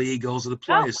massage all the egos of the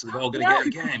players so they're all going to get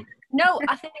a game? No,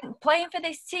 I think playing for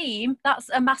this team, that's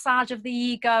a massage of the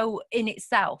ego in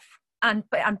itself. And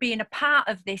being a part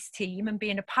of this team and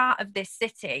being a part of this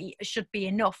city should be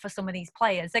enough for some of these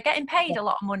players. They're getting paid a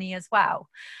lot of money as well.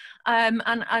 And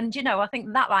I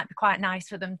think that might be quite nice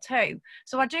for them too.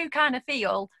 So I do kind of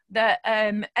feel that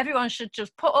everyone should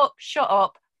just put up, shut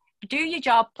up, do your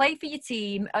job, play for your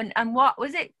team. And what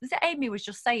was it Amy was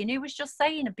just saying? Who was just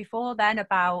saying before then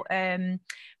about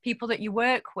people that you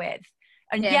work with?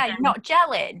 And you're not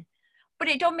gelling. But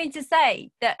it don't mean to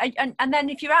say that, and then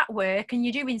if you're at work and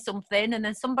you're doing something and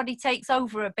then somebody takes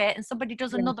over a bit and somebody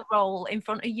does another role in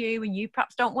front of you and you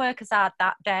perhaps don't work as hard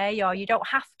that day, or you don't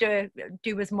have to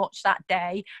do as much that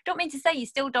day, don't mean to say you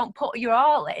still don't put your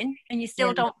all in and you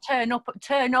still don't turn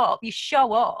up, you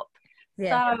show up.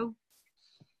 Yeah. So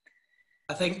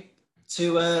I think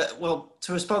to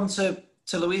respond to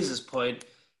Louisa's point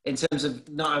in terms of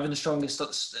not having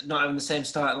the same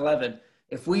starting 11,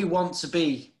 if we want to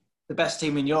be the best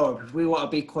team in Europe, if we want to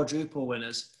be quadruple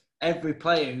winners, every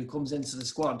player who comes into the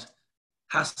squad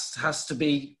has to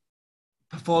be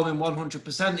performing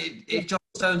 100%. If John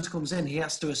Stones comes in, he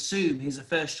has to assume he's a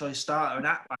first choice starter and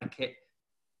act like it.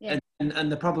 Yeah.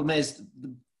 And the problem is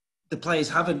the players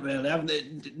haven't really.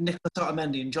 Nicholas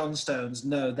Otamendi and John Stones,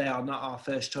 no, they are not our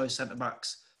first choice centre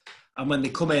backs. And when they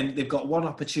come in, they've got one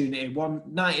opportunity,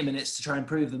 90 minutes to try and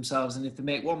prove themselves. And if they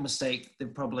make one mistake,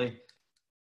 they've probably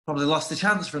lost the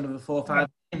chance for another 4 or 5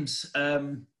 games.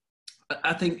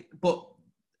 I think, but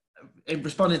in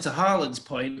responding to Haaland's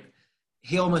point,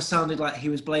 he almost sounded like he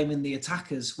was blaming the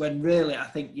attackers when really I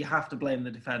think you have to blame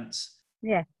the defence.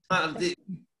 Yeah.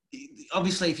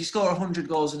 Obviously, if you score 100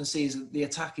 goals in a season, the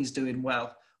attack is doing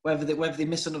well. Whether they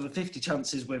miss another 50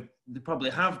 chances, they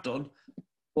probably have done.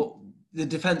 But the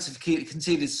defence have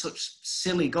conceded such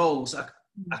silly goals. I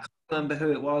can't remember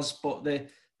who it was, but the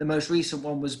most recent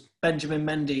one was Benjamin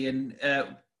Mendy and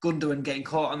Gundogan getting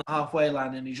caught on the halfway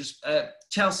line, and he just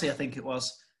Chelsea, I think it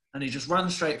was, and he just ran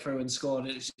straight through and scored.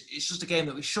 It's just a game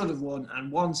that we should have won,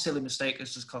 and one silly mistake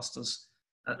has just cost us.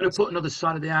 I'm going to put another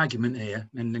side of the argument here,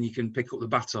 and then you can pick up the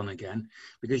baton again,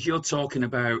 because you're talking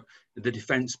about the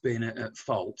defence being at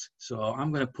fault. So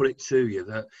I'm going to put it to you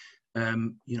that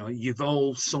you've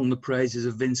all sung the praises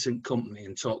of Vincent Kompany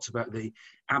and talked about the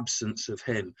absence of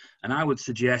him. And I would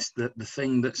suggest that the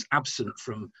thing that's absent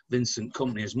from Vincent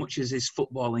Kompany, as much as his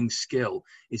footballing skill,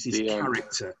 is his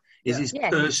character. Is his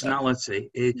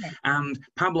personality. And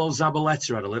Pablo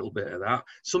Zabaleta had a little bit of that.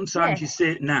 Sometimes you see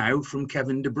it now from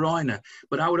Kevin De Bruyne.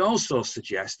 But I would also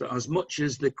suggest that as much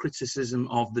as the criticism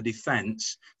of the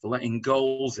defence for letting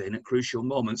goals in at crucial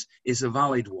moments is a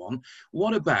valid one,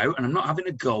 what about, and I'm not having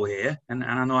a go here, and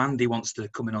I know Andy wants to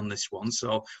come in on this one,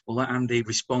 so we'll let Andy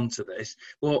respond to this,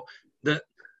 but that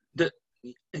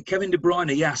Kevin De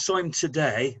Bruyne, I saw him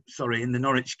today, in the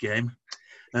Norwich game,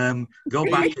 go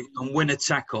back and win a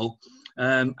tackle,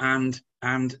 and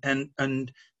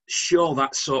show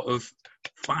that sort of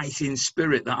fighting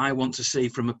spirit that I want to see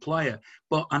from a player.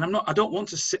 I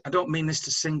don't mean this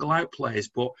to single out players,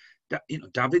 but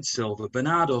David Silva,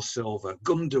 Bernardo Silva,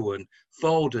 Gundogan,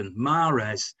 Foden,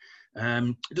 Mahrez.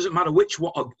 It doesn't matter which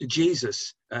one.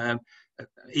 Jesus,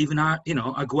 even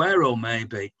Aguero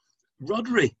maybe,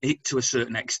 Rodri to a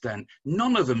certain extent.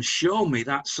 None of them show me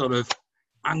that sort of,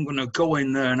 I'm going to go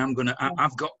in there and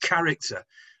I've got character.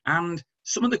 And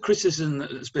some of the criticism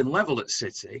that's been levelled at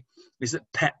City is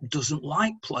that Pep doesn't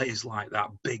like players like that,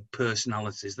 big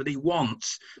personalities, that he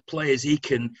wants players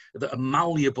that are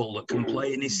malleable, that can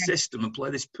play in his system and play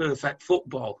this perfect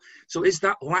football. So is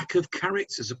that lack of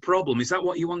character a problem? Is that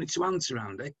what you wanted to answer,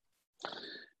 Andy?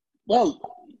 Well,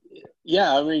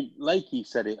 yeah, I mean, Lakey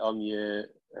said it on your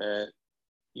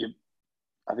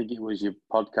I think it was your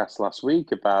podcast last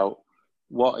week about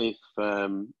what if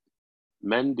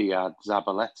Mendy had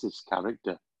Zabaletta's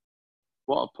character.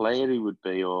 What a player he would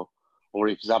be, or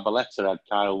if Zabaleta had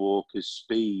Kyle Walker's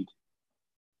speed.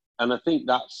 And I think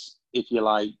that's, if you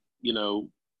like,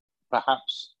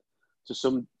 perhaps to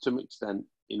some extent,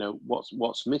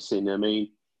 what's missing. I mean,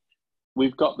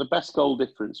 we've got the best goal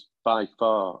difference by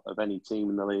far of any team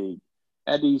in the league.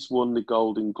 Eddie's won the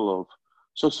Golden Glove.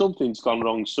 So something's gone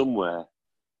wrong somewhere.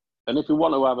 And if we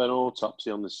want to have an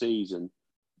autopsy on the season,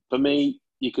 for me,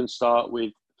 you can start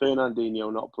with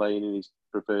Fernandinho not playing in his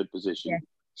preferred position. Yeah.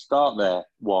 Start there,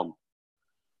 1.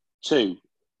 2,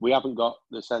 we haven't got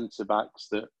the centre-backs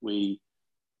that we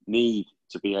need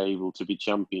to be able to be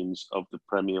champions of the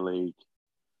Premier League.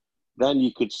 Then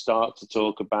you could start to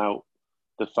talk about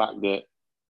the fact that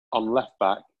on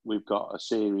left-back, we've got a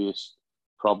serious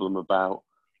problem about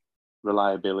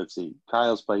reliability.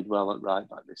 Kyle's played well at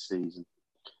right-back this season.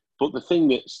 But the thing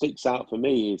that sticks out for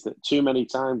me is that too many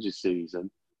times this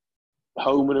season,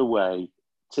 home and away,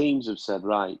 teams have said,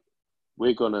 right,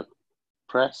 we're going to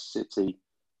press City,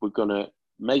 we're going to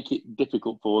make it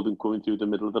difficult for them coming through the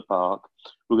middle of the park,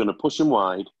 we're going to push them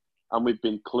wide, and we've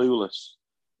been clueless.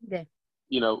 Yeah.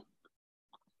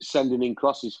 Sending in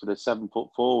crosses for the 7-foot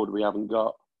forward we haven't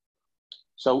got.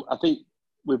 So I think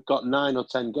we've got 9 or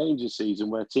 10 games this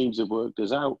season where teams have worked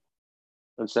us out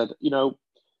and said,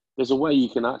 there's a way you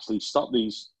can actually stop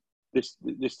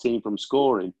this team from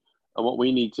scoring, and what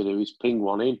we need to do is ping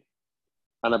one in.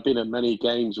 And I've been at many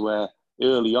games where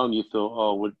early on you thought,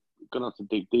 oh, we're going to have to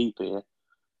dig deep here.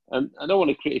 And I don't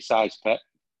want to criticise Pep.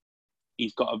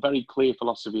 He's got a very clear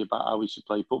philosophy about how we should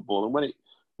play football, and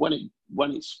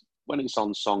when it's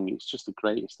on song, it's just the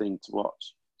greatest thing to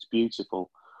watch. It's beautiful.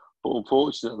 But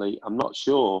unfortunately, I'm not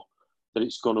sure that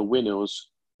it's going to win us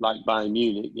like Bayern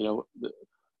Munich,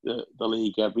 the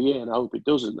league every year, and I hope it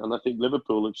doesn't. And I think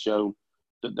Liverpool have shown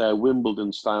that their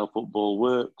Wimbledon-style football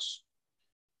works.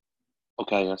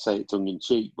 Okay, I say it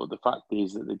tongue-in-cheek, but the fact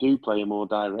is that they do play a more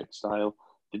direct style.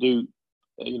 They do,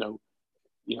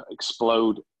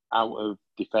 explode out of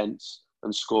defence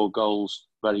and score goals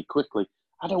very quickly.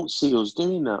 I don't see us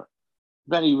doing that.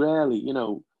 Very rarely,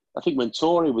 I think when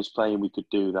Torre was playing, we could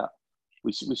do that.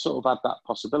 We sort of had that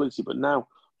possibility, but now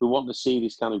we want to see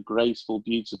this kind of graceful,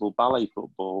 beautiful ballet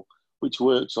football, which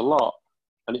works a lot,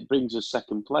 and it brings us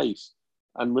second place.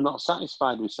 And we're not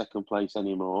satisfied with second place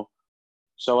anymore.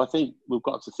 So I think we've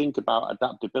got to think about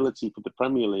adaptability for the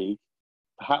Premier League,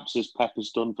 perhaps as Pep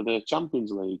has done for the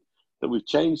Champions League, that we've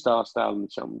changed our style in the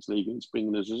Champions League and it's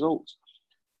bringing us results.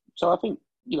 So I think,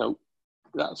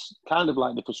 that's kind of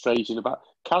like the frustration about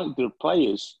character of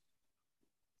players.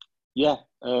 Yeah,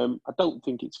 I don't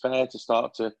think it's fair to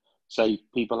start to say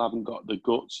people haven't got the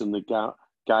guts and the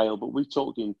guile, but we've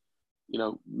talked in,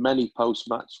 many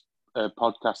post-match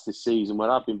podcasts this season where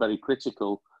I've been very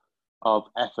critical of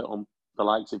effort on the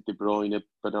likes of De Bruyne,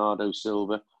 Bernardo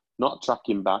Silva, not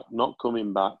tracking back, not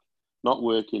coming back, not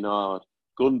working hard.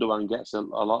 Gundogan gets a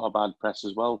lot of bad press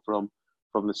as well from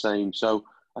the same. So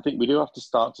I think we do have to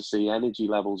start to see energy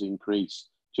levels increase,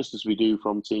 just as we do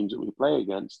from teams that we play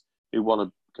against who want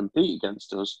to compete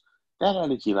against us. Their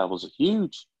energy levels are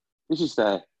huge. This is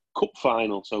their cup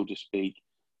final, so to speak,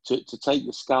 to take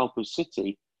the scalp of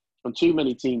City. And too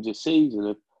many teams this season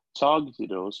have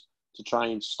targeted us to try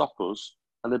and stop us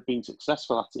and have been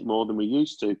successful at it more than we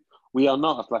used to. We are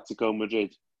not Atletico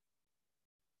Madrid.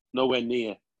 Nowhere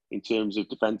near in terms of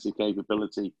defensive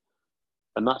capability.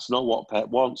 And that's not what Pep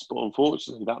wants. But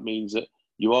unfortunately, that means that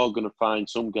you are going to find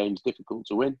some games difficult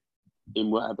to win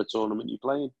in whatever tournament you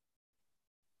play in.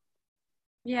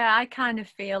 Yeah, I kind of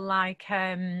feel like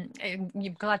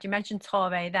you're glad you mentioned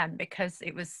Torre then, because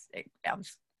I was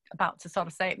about to sort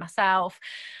of say it myself.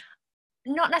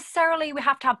 Not necessarily we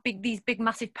have to have these big,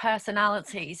 massive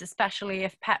personalities, especially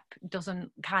if Pep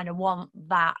doesn't kind of want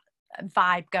that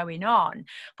vibe going on.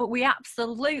 But we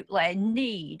absolutely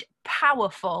need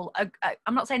powerful,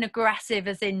 I'm not saying aggressive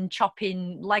as in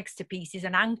chopping legs to pieces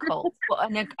and ankles,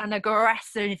 but an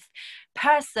aggressive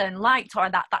person like Torre,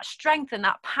 that strength and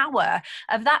that power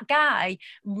of that guy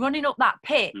running up that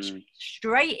pitch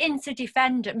straight into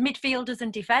midfielders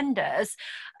and defenders.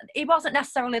 He wasn't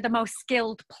necessarily the most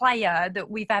skilled player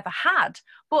that we've ever had,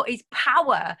 but his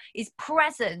power, his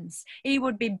presence, he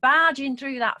would be barging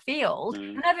through that field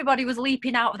and everybody was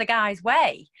leaping out of the guy's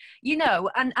way,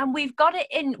 and we've got it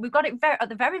at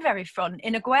the very, very front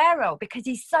in Aguero, because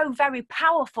he's so very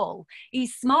powerful.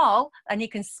 He's small and he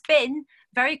can spin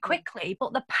very quickly,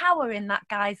 but the power in that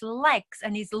guy's legs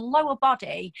and his lower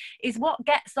body is what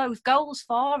gets those goals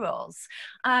for us.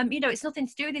 It's nothing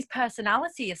to do with his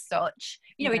personality as such.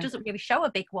 He doesn't really show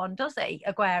a big one, does he,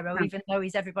 Aguero, even though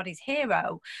he's everybody's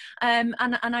hero. And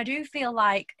I do feel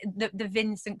like the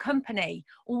Vincent Kompany,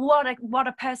 what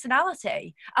a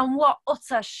personality, and what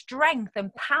utter strength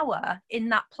and power in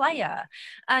that player.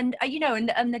 And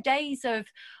and the days of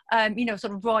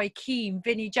sort of Roy Keane,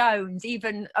 Vinnie Jones,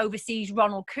 even overseas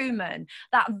Ronald Koeman,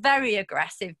 that very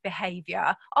aggressive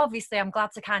behaviour. Obviously, I'm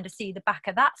glad to kind of see the back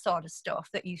of that sort of stuff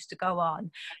that used to go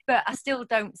on, but I still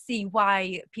don't see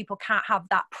why people can't have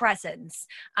that presence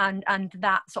and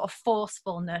that sort of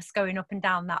forcefulness going up and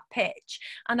down that pitch.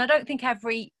 And I don't think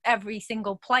every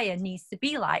single player needs to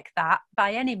be like that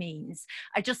by any means.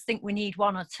 I just think we need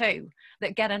one or two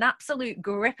that get an absolute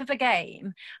grip of a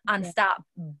game and start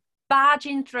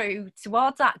barging through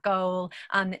towards that goal,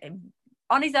 and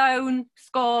on his own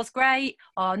scores great,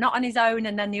 or not on his own,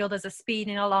 and then the others are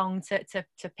speeding along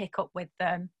to pick up with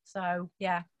them. So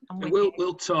yeah,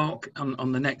 we'll talk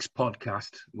on the next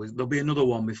podcast. There'll be another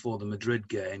one before the Madrid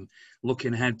game,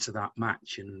 looking ahead to that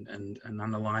match and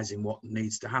analysing what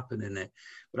needs to happen in it.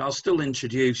 But I'll still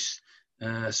introduce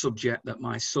a subject that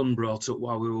my son brought up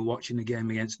while we were watching the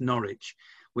game against Norwich,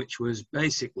 which was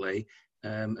basically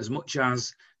as much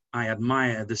as I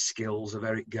admire the skills of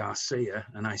Eric Garcia,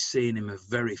 and I see in him a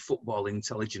very football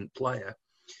intelligent player.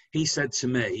 He said to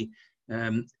me,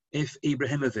 if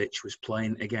Ibrahimovic was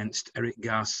playing against Eric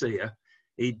Garcia,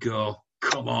 he'd go,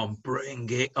 come on, bring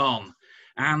it on.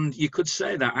 And you could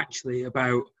say that actually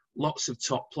about lots of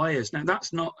top players. Now,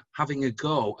 that's not having a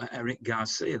go at Eric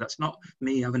Garcia. That's not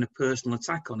me having a personal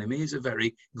attack on him. He is a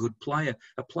very good player,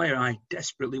 a player I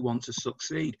desperately want to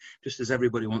succeed, just as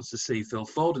everybody wants to see Phil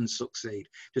Foden succeed,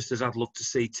 just as I'd love to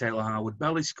see Taylor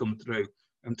Howard-Bellis come through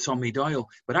and Tommy Doyle.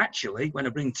 But actually, when I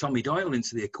bring Tommy Doyle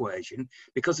into the equation,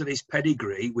 because of his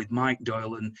pedigree with Mike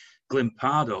Doyle and Glyn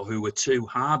Pardoe, who were two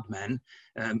hard men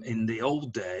in the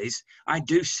old days, I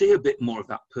do see a bit more of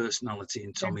that personality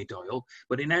in Tommy Doyle.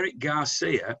 But in Eric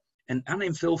Garcia and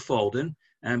in Phil Foden,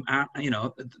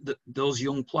 those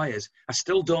young players, I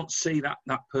still don't see that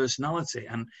personality.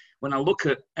 And when I look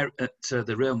at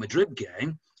the Real Madrid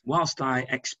game, whilst I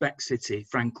expect City,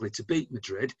 frankly, to beat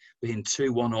Madrid, being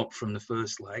 2-1 up from the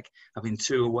first leg, having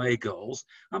 2 away goals,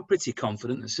 I'm pretty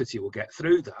confident that City will get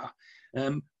through that.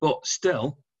 But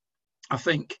still, I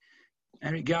think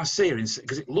Eric Garcia,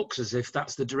 because it looks as if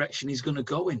that's the direction he's going to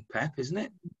go in, Pep, isn't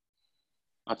it?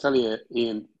 I tell you,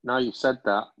 Ian, now you've said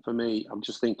that, for me, I'm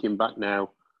just thinking back now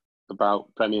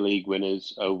about Premier League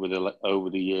winners over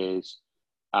the years,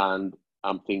 and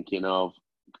I'm thinking of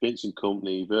Vincent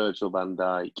Kompany, Virgil van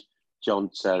Dijk, John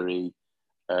Terry,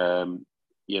 the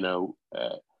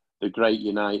great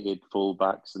United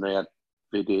fullbacks, and they had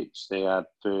Vidic, they had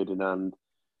Ferdinand,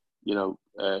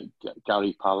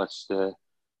 Gary Pallister,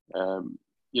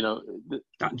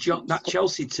 that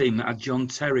Chelsea team that had John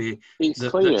Terry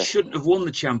that shouldn't have won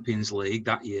the Champions League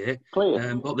that year,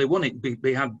 but they won it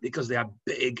because they had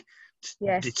big,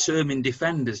 determined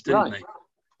defenders, didn't they?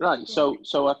 Right. So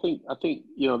I think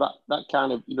that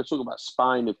kind of talk about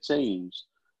spine of teams,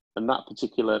 and that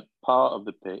particular part of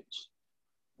the pitch,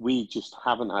 we just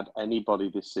haven't had anybody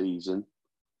this season.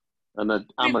 And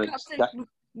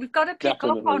we've got to pick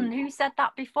up on who said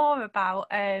that before about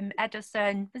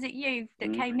Ederson. Was it you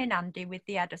that came in, Andy, with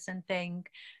the Ederson thing?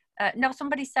 No,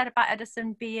 somebody said about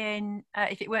Ederson being,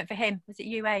 if it weren't for him, was it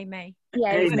you, Amy?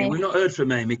 Yeah, Amy, we've not heard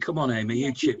from Amy. Come on, Amy,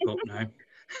 you chip up now.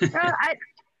 Well,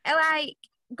 I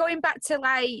going back to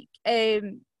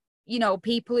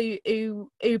people who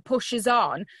push us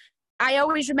on. I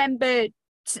always remember,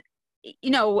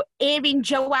 hearing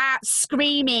Joe Hart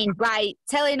screaming,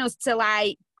 telling us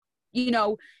to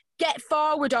get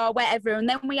forward or whatever. And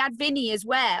then we had Vinny as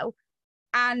well.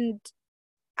 And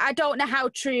I don't know how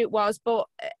true it was, but,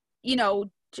 Joe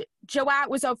Hart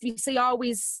was obviously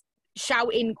always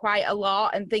shouting quite a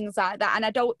lot and things like that. And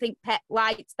I don't think Pep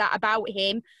liked that about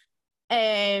him.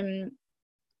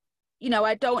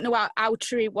 I don't know how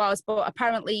true it was, but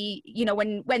apparently,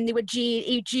 when they were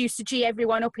he used to G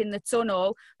everyone up in the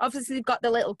tunnel. Obviously, they've got the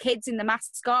little kids in the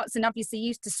mascots, and obviously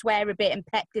used to swear a bit, and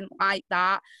Pep didn't like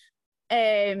that.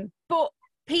 But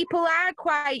people are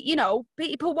quite,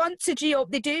 people want to G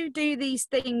up. They do these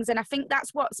things, and I think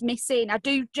that's what's missing. I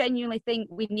do genuinely think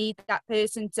we need that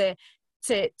person to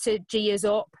G us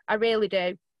up. I really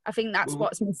do. I think that's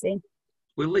what's missing.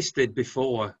 We listed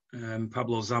before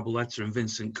Pablo Zabaleta and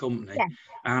Vincent Kompany,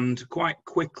 and quite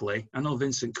quickly, I know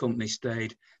Vincent Kompany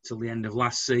stayed till the end of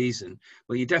last season,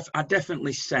 but I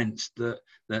definitely sensed that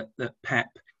Pep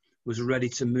was ready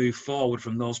to move forward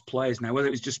from those players. Now, whether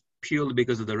it was just purely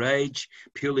because of their age,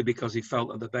 purely because he felt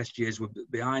that the best years were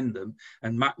behind them,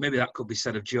 and maybe that could be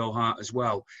said of Joe Hart as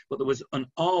well, but there was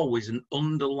always an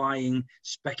underlying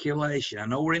speculation. I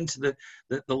know we're into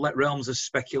the realms of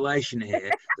speculation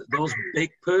here, that those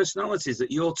big personalities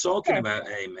that you're talking about,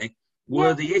 Amy,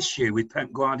 were the issue with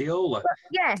Pep Guardiola.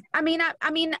 Yeah, I mean,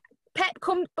 Pep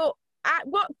comes, but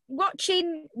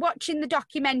watching the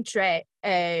documentary,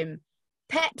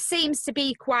 Pep seems to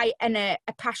be quite a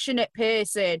passionate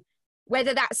person,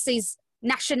 whether that's his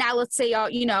nationality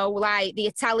or, you know, like the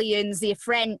Italians, the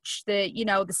French, the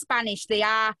Spanish, they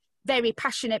are very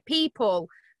passionate people.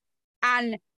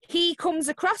 And he comes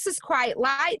across as quite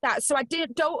like that. So I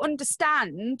don't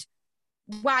understand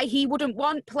why he wouldn't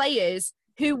want players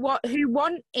who want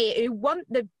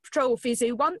the trophies,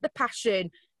 who want the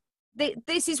passion.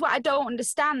 This is what I don't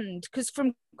understand, because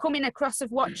from coming across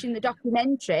of watching the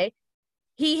documentary,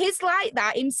 he is like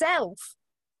that himself.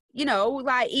 You know,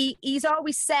 like he's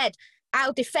always said,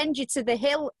 I'll defend you to the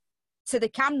hill, to the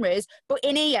cameras, but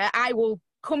in here I will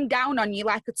come down on you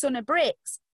like a ton of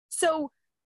bricks. So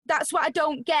that's what I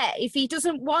don't get. If he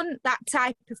doesn't want that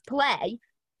type of play,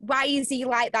 why is he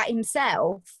like that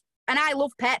himself? And I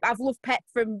love Pep. I've loved Pep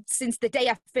since the day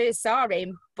I first saw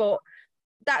him. But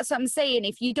that's what I'm saying.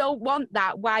 If you don't want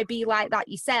that, why be like that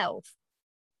yourself?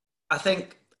 I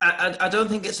don't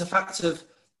think it's a fact of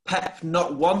Pep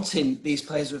not wanting these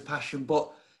players with passion,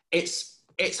 but it's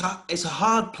a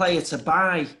hard player to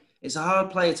buy. It's a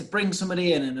hard player to bring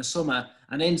somebody in the summer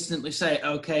and instantly say,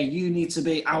 okay, you need to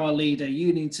be our leader.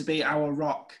 You need to be our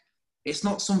rock. It's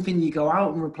not something you go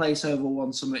out and replace over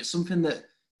one summer. It's something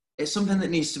that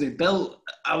needs to be built.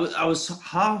 I was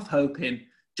half hoping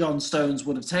John Stones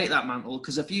would have taken that mantle,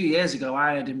 because a few years ago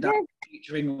I had him down as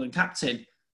future England captain.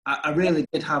 I really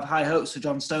did have high hopes for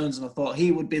John Stones, and I thought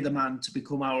he would be the man to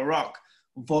become our rock.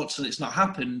 Unfortunately, it's not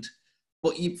happened.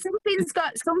 But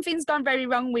something's gone very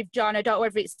wrong with John. I don't know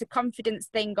whether it's the confidence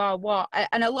thing or what.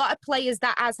 And a lot of players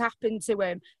that has happened to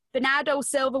him. Bernardo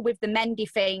Silva with the Mendy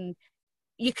thing,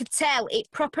 you could tell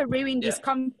it proper ruined his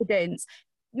confidence.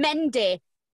 Mendy,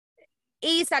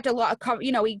 he's had a lot of,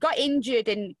 he got injured,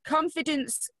 and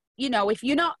confidence,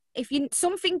 if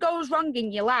something goes wrong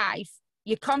in your life,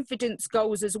 your confidence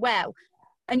goes as well.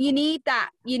 And you need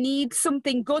that. You need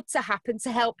something good to happen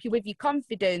to help you with your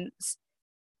confidence.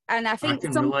 And I think I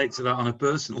can relate to that on a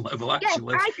personal level,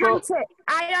 actually. Yeah, I can too.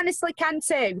 I honestly can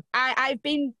too. I've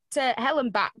been to hell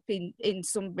and back in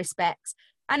some respects,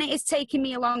 and it has taken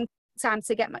me a long time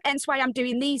to get hence why I'm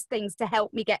doing these things, to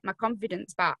help me get my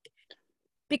confidence back.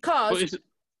 Because,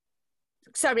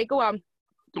 sorry, go on.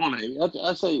 Go on, Amy.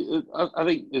 I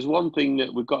think there's one thing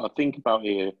that we've got to think about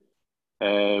here,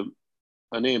 and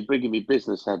Ian, bringing me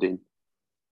business head in.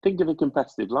 Think of a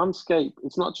competitive landscape.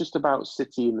 It's not just about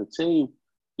City and the team.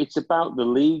 It's about the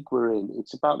league we're in.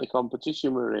 It's about the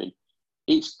competition we're in.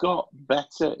 It's got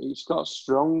better. It's got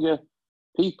stronger.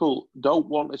 People don't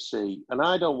want to see, and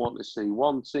I don't want to see,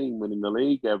 one team winning the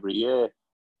league every year.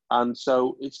 And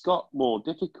so it's got more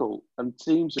difficult, and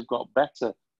teams have got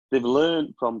better. They've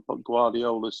learned from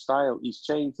Guardiola's style. He's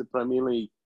changed the Premier League.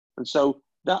 And so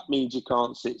that means you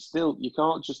can't sit still. You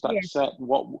can't just accept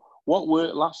what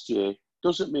worked last year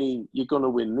doesn't mean you're going to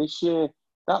win this year.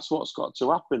 That's what's got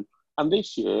to happen. And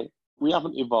this year, we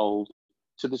haven't evolved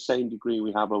to the same degree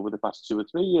we have over the past 2 or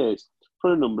 3 years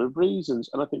for a number of reasons.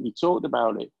 And I think we talked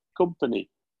about it. Company,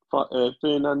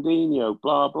 Fernandinho,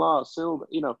 blah, blah, Silva,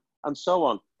 and so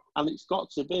on. And it's got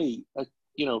to be a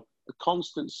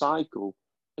constant cycle.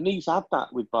 And he's had that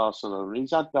with Barcelona.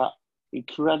 He's had that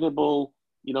incredible,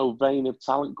 vein of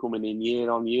talent coming in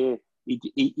year on year.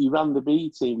 He ran the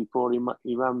B team before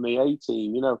he ran the A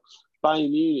team. Bayern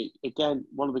Munich, again,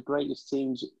 one of the greatest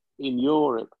teams in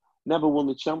Europe, never won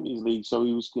the Champions League, so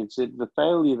he was considered a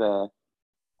failure there.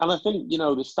 And I think,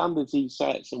 the standards he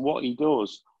sets and what he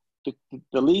does,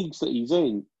 the leagues that he's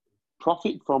in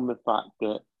profit from the fact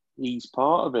that he's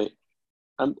part of it.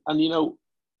 And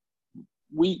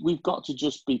we've got to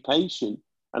just be patient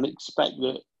and expect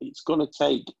that it's going to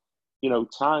take,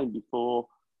 time before,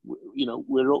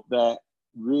 we're up there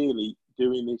really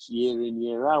doing this year in,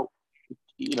 year out.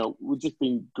 We've just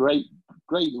been great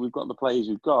that we've got the players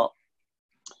we've got,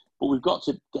 but we've got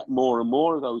to get more and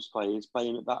more of those players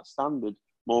playing at that standard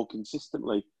more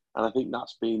consistently. And I think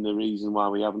that's been the reason why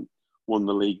we haven't won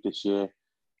the league this year.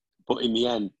 But in the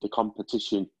end, the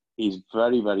competition is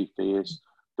very, very fierce.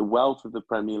 The wealth of the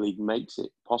Premier League makes it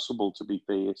possible to be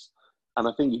fierce. And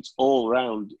I think it's all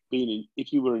round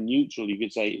if you were a neutral, you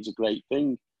could say it's a great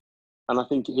thing. And I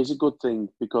think it is a good thing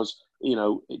because,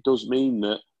 it does mean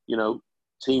that,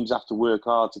 teams have to work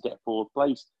hard to get fourth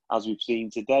place, as we've seen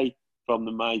today from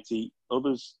the mighty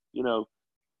others. You know,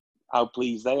 how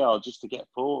pleased they are just to get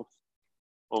fourth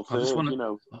or third,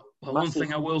 Well, one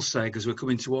thing I will say, because we're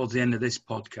coming towards the end of this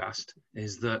podcast,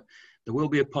 is that there will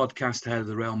be a podcast ahead of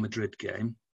the Real Madrid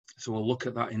game. So we'll look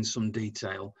at that in some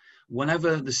detail.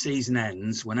 Whenever the season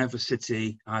ends, whenever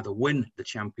City either win the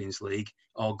Champions League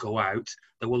or go out,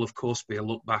 there will, of course, be a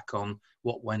look back on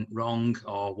what went wrong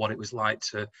or what it was like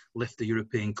to lift the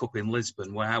European Cup in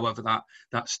Lisbon, however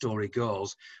that story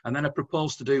goes. And then I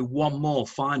propose to do one more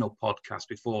final podcast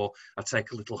before I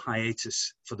take a little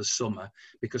hiatus for the summer,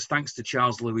 because thanks to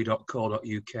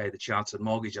charleslewis.co.uk, the Chartered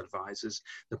Mortgage Advisors,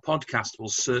 the podcast will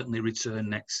certainly return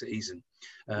next season.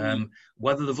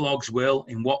 Whether the vlogs will,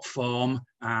 in what form,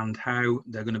 and how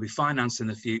they're going to be financed in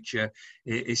the future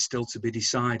is still to be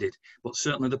decided. But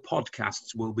certainly the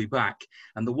podcasts will be back.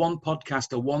 And the one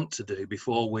podcast I want to do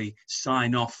before we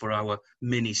sign off for our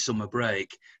mini summer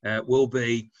break will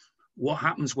be what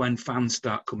happens when fans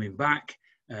start coming back,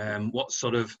 what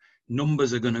sort of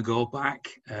numbers are going to go back,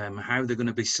 how they're going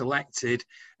to be selected,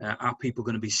 are people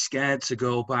going to be scared to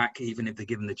go back even if they're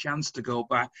given the chance to go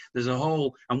back? There's a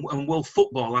whole, and will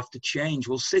football have to change?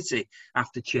 Will City have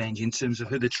to change in terms of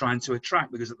who they're trying to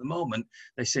attract? Because at the moment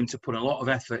they seem to put a lot of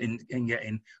effort in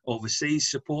getting overseas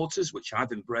supporters, which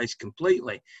I've embraced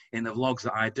completely in the vlogs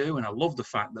that I do, and I love the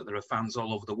fact that there are fans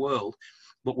all over the world.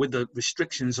 But with the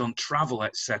restrictions on travel,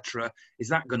 etc., is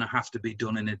that going to have to be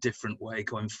done in a different way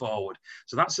going forward?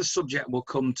 So that's a subject we'll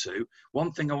come to.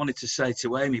 One thing I wanted to say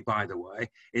to Amy, by the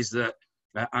way, is that,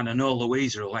 and I know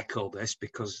Louisa will echo this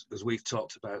because as we've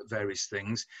talked about various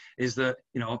things, is that,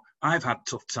 you know, I've had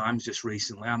tough times just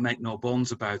recently. I make no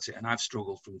bones about it, and I've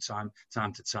struggled from time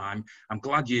to time. I'm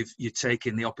glad you're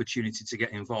taking the opportunity to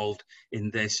get involved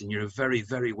in this, and you're a very,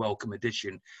 very welcome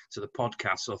addition to the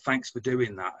podcast. So thanks for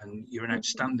doing that, and you're an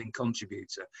outstanding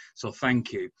contributor. So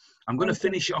thank you. I'm going to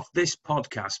finish off this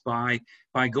podcast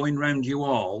by going round you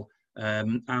all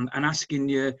and asking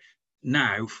you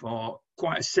now for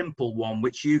quite a simple one,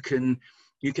 which you can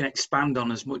expand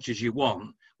on as much as you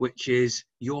want, which is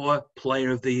your player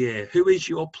of the year. Who is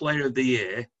your player of the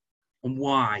year and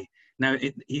why? Now,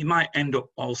 you might end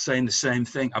up all saying the same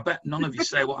thing. I bet none of you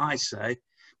say what I say,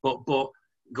 but go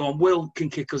on, Will can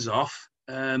kick us off.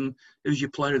 Who's your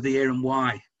player of the year and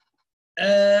why?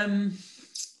 I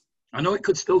know it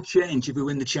could still change if we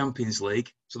win the Champions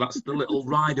League, so that's the little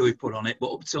rider we put on it,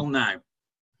 but up till now.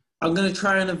 I'm going to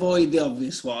try and avoid the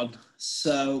obvious one.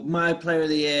 So my player of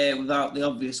the year, without the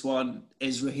obvious one,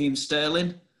 is Raheem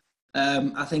Sterling.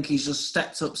 I think he's just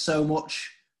stepped up so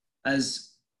much as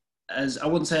I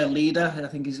wouldn't say a leader. I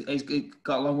think he's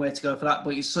got a long way to go for that,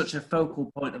 but he's such a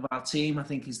focal point of our team. I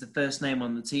think he's the first name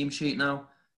on the team sheet now.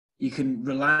 You can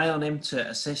rely on him to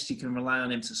assist. You can rely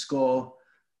on him to score.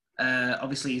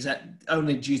 Obviously, he's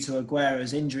only due to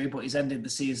Aguero's injury, but he's ended the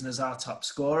season as our top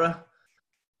scorer.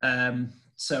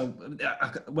 So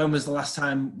when was the last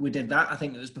time we did that? I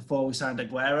think it was before we signed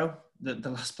Aguero, the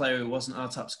last player who wasn't our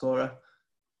top scorer.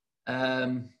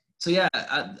 So yeah,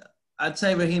 I'd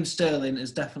say Raheem Sterling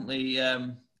has definitely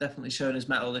shown his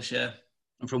mettle this year.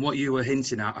 And from what you were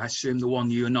hinting at, I assume the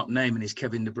one you are not naming is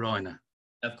Kevin De Bruyne.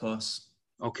 Of course.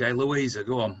 Okay, Louisa,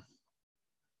 go on.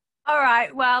 All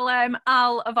right, well,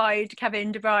 I'll avoid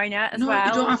Kevin De Bruyne as well. No,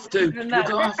 you don't have to. You don't have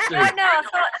to. No,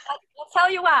 I'll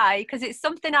tell you why, because it's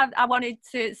something I wanted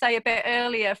to say a bit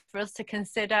earlier for us to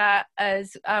consider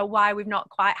as why we've not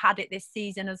quite had it this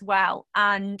season as well.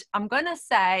 And I'm going to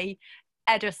say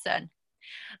Ederson.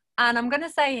 And I'm going to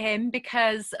say him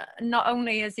because not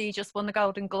only has he just won the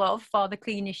Golden Glove for the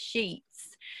cleanest sheets,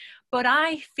 but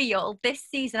I feel this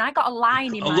season, I got a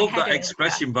line in my head. I love that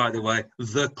expression, by the way,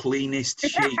 the cleanest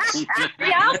sheets.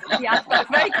 yeah,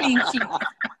 very clean sheets.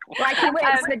 Like he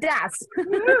wears the das.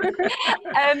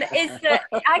 Is that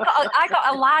I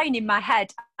got a line in my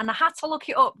head and I had to look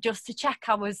it up just to check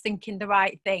I was thinking the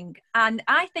right thing. And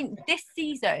I think this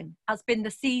season has been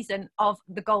the season of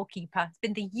the goalkeeper. It's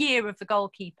been the year of the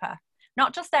goalkeeper,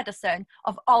 not just Ederson,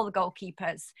 of all the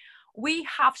goalkeepers. We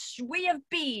have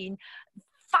been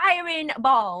firing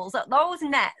balls at those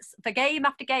nets for game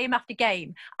after game after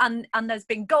game. And there's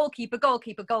been goalkeeper.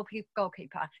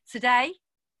 Today,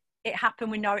 it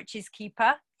happened with Norwich's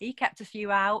keeper. He kept a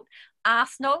few out.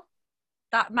 Arsenal,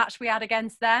 that match we had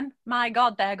against them, my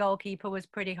God, their goalkeeper was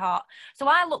pretty hot. So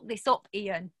I looked this up,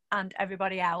 Ian, and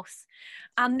everybody else.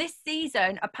 And this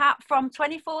season, apart from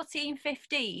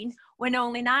 2014-15, when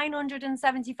only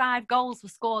 975 goals were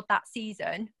scored that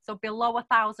season, so below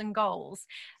 1,000 goals,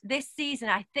 this season,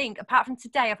 I think, apart from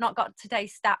today, I've not got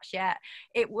today's stats yet,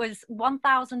 it was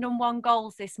 1,001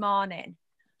 goals this morning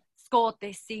scored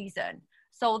this season.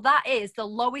 So that is the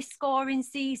lowest scoring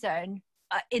season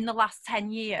in the last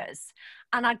 10 years.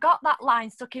 And I got that line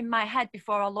stuck in my head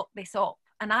before I looked this up.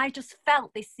 And I just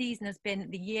felt this season has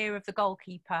been the year of the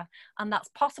goalkeeper. And that's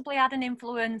possibly had an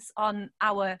influence on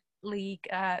our league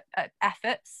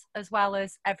efforts as well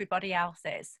as everybody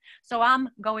else's. So I'm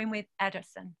going with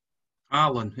Ederson.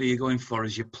 Alan, who are you going for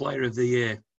as your player of the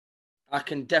year? I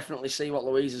can definitely see what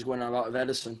Louise is going about with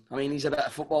Ederson. I mean, he's a better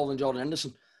footballer than Jordan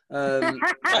Henderson. And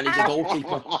he's a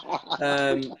goalkeeper.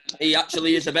 He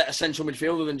actually is a better central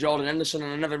midfielder than Jordan Henderson,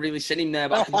 and I've never really seen him there,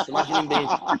 but I can just imagine him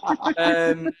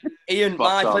being. Ian,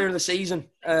 my player of the season.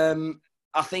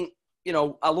 I think, you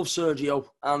know, I love Sergio,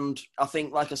 and I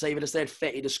think, like I say, if he'd have stayed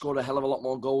fit, he'd have scored a hell of a lot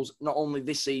more goals, not only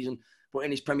this season, but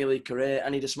in his Premier League career,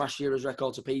 and he'd have smashed Shearer's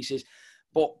record to pieces.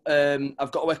 But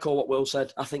I've got to echo what Will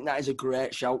said. I think that is a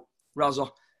great shout.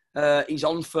 Razza, he's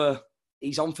on for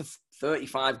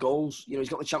 35 goals. You know, he's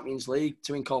got the Champions League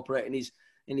to incorporate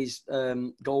in his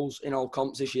goals in all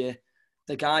comps this year.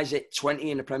 The guy's hit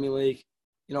 20 in the Premier League.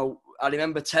 You know, I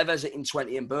remember Tevez hitting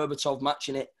 20 and Berbatov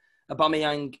matching it.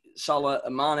 Aubameyang, Salah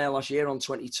and Mane last year on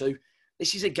 22.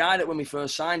 This is a guy that when we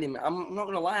first signed him, I'm not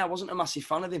going to lie, I wasn't a massive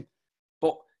fan of him.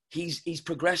 But he's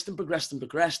progressed and progressed and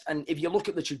progressed. And if you look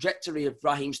at the trajectory of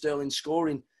Raheem Sterling's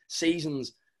scoring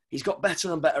seasons, he's got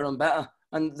better and better and better.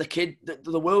 And the kid,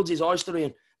 the world's his oyster,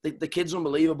 Ian. The kid's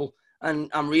unbelievable. And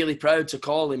I'm really proud to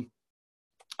call him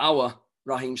our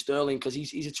Raheem Sterling, because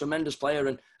he's a tremendous player.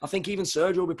 And I think even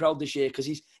Sergio will be proud this year, because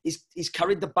he's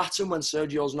carried the baton when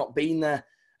Sergio's not been there.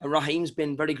 And Raheem's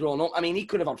been very grown up. I mean, he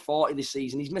could have had 40 this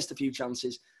season. He's missed a few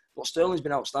chances. But Sterling's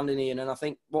been outstanding, Ian. And I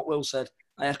think what Will said,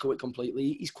 I echo it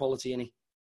completely. He's quality, isn't he?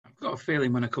 I've got a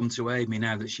feeling when I come to Amy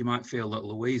now that she might feel that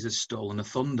Louise has stolen a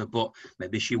thunder, but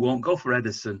maybe she won't go for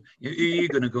Ederson. Who are you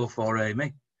going to go for,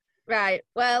 Amy? Right.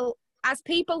 Well, as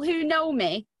people who know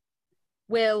me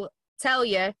will tell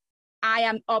you, I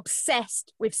am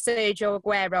obsessed with Sergio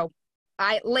Aguero.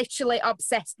 Literally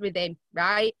obsessed with him,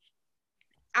 right?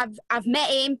 I've met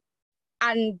him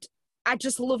and I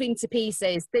just love him to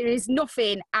pieces. There is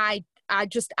nothing, I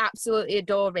just absolutely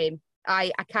adore him.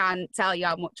 I can't tell you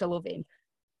how much I love him.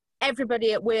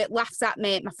 Everybody at work laughs at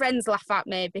me. My friends laugh at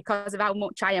me because of how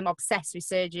much I am obsessed with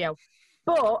Sergio.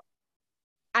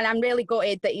 And I'm really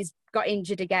gutted that he's got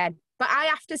injured again. But I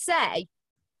have to say,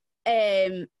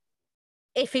 if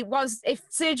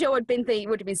Sergio had been there, it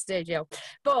would have been Sergio.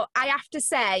 But I have to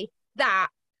say that,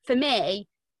 for me,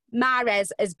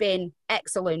 Mahrez has been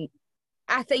excellent.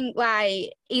 I think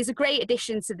he's a great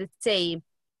addition to the team,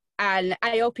 and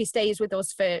I hope he stays with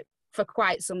us for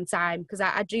quite some time, because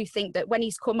I do think that when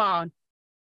he's come on,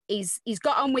 he's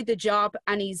got on with the job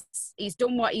and he's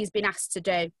done what he's been asked to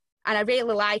do. And I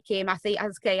really like him. I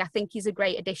think he's a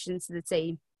great addition to the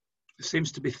team. There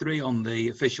seems to be 3 on the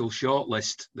official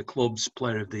shortlist, the club's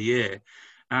player of the year.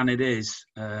 And it is,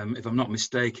 if I'm not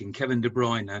mistaken, Kevin De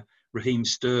Bruyne, Raheem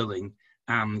Sterling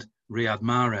and Riyad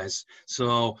Mahrez.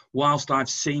 So whilst I've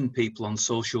seen people on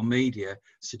social media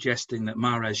suggesting that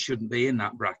Mahrez shouldn't be in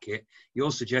that bracket,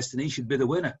 you're suggesting he should be the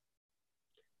winner.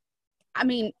 I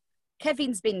mean,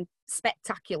 Kevin's been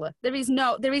spectacular. There is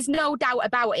no doubt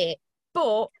about it.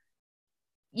 But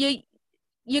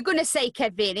you're going to say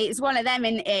Kevin. It's one of them,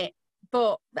 isn't it?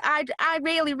 But I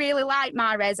really, really like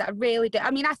Mahrez. I really do.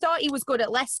 I mean, I thought he was good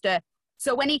at Leicester.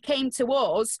 So when he came to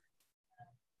us,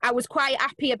 I was quite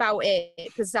happy about it,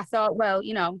 because I thought, well,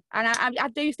 you know, and I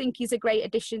do think he's a great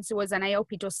addition to us, and I hope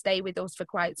he does stay with us for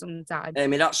quite some time. I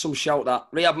mean, that's some shout that.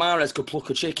 Riyad Mahrez could pluck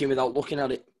a chicken without looking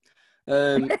at it.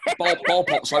 Ball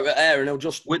pops out of air and he'll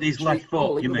just... With his left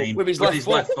foot, you mean? With his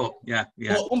left foot. Yeah.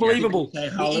 Unbelievable.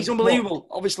 He's unbelievable.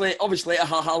 Obviously a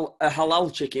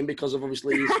halal chicken because of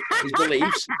obviously his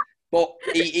beliefs. But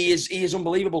he is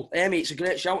unbelievable. Amy, it's a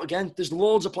great shout again. There's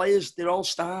loads of players. They're all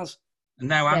stars. And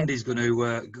now Andy's going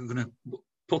to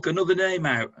pluck another name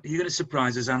out. Are you going to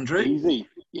surprise us, Andrew? Easy.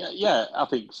 Yeah, I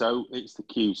think so. It's the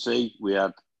QC we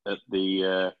had at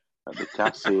the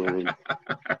cast hearing.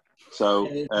 So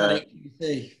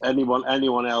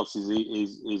anyone else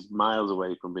is miles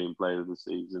away from being player of the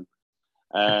season.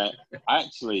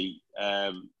 Actually,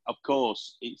 of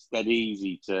course, it's dead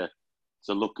easy to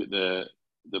look at the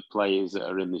players that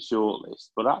are in the shortlist.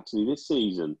 But actually, this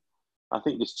season, I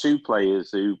think there's 2 players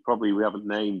who probably we haven't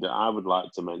named that I would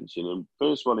like to mention. And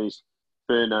first one is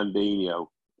Fernandinho,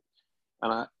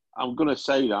 and I'm going to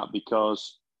say that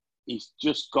because he's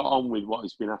just got on with what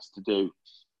he's been asked to do.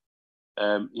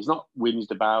 He's not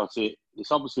whinged about it.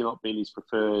 It's obviously not been his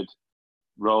preferred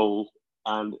role.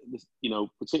 And, you know,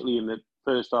 particularly in the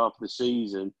first half of the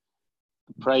season,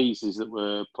 the praises that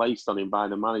were placed on him by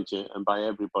the manager and by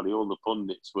everybody, all the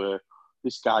pundits, were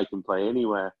this guy can play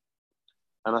anywhere.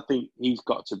 And I think he's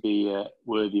got to be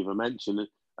worthy of a mention.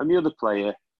 And the other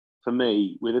player, for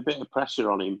me, with a bit of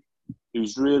pressure on him,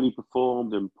 who's really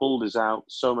performed and pulled us out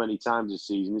so many times this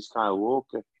season, is Kyle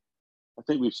Walker. I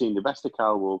think we've seen the best of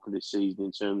Kyle Walker this season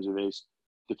in terms of his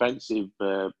defensive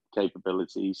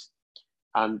capabilities.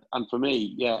 And for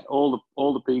me, yeah, all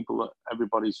the people that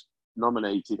everybody's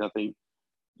nominated, I think,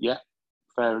 yeah,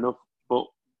 fair enough. But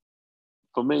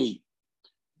for me,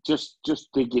 just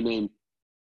digging in,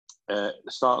 the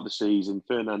start of the season,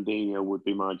 Fernandinho would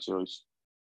be my choice.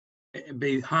 It'd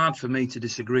be hard for me to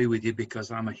disagree with you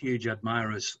because I'm a huge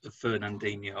admirer of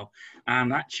Fernandinho.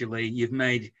 And actually, you've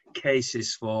made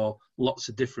cases for lots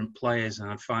of different players, and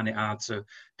I'd find it hard to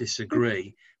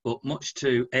disagree. But much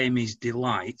to Amy's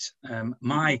delight,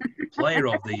 my player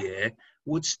of the year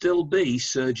would still be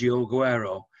Sergio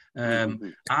Aguero.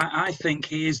 I think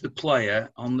he is the player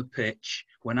on the pitch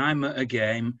when I'm at a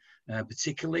game,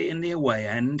 particularly in the away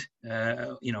end,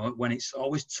 when it's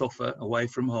always tougher away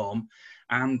from home,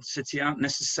 and City aren't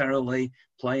necessarily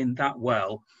playing that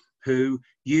well, who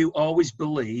you always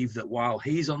believe that while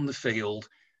he's on the field,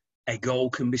 a goal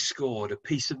can be scored, a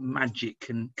piece of magic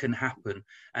can happen.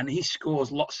 And he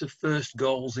scores lots of first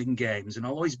goals in games. And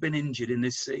although he's been injured in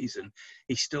this season,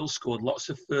 he still scored lots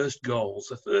of first goals.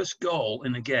 The first goal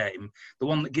in a game, the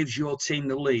one that gives your team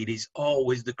the lead, is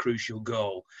always the crucial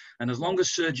goal. And as long as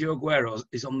Sergio Aguero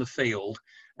is on the field,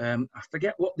 I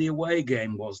forget what the away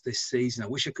game was this season. I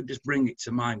wish I could just bring it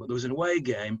to mind. But there was an away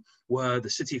game where the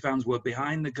City fans were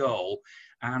behind the goal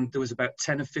and there was about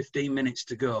 10 or 15 minutes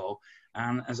to go.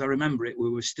 And as I remember it, we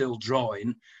were still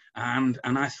drawing. And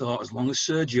I thought, as long as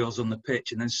Sergio's on the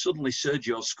pitch, and then suddenly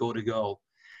Sergio scored a goal.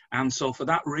 And so for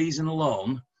that reason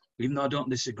alone, even though I don't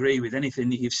disagree with anything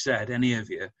that you've said, any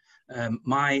of you,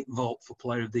 my vote for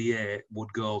Player of the Year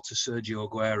would go to Sergio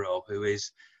Aguero, who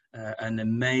is an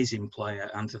amazing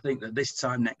player. And to think that this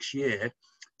time next year,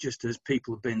 just as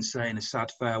people have been saying a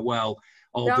sad farewell,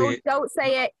 albeit... Don't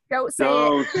say it. Don't say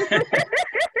it.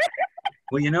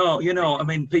 Well, I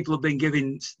mean, people have been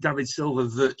giving David Silva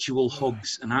virtual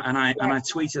hugs, and I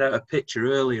tweeted out a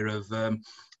picture earlier of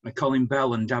Colin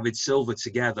Bell and David Silva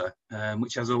together,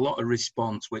 which has a lot of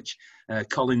response, which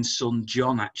Colin's son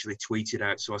John actually tweeted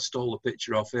out. So I stole a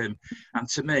picture off him, and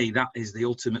to me, that is the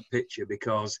ultimate picture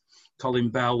because Colin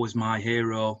Bell was my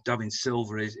hero. David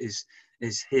Silva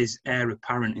is his heir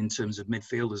apparent in terms of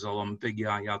midfielders, although I'm a big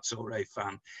Yaya Toure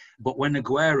fan. But when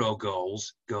Aguero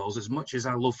goes, as much as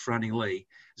I love Franny Lee,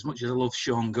 as much as I love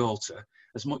Sean Golter,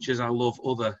 as much as I love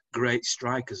other great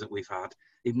strikers that we've had,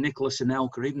 even Nicholas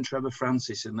Anelka, even Trevor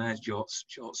Francis in their short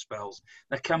spells,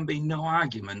 there can be no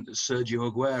argument that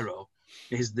Sergio Aguero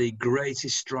is the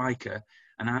greatest striker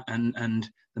and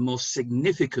the most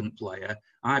significant player,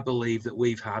 I believe, that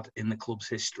we've had in the club's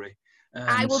history.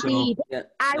 I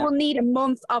will need a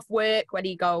month off work when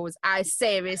he goes. I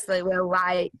seriously will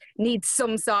need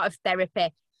some sort of therapy.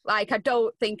 I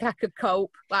don't think I could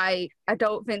cope. I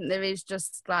don't think there is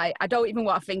just I don't even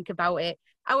want to think about it.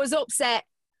 I was upset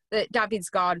that David's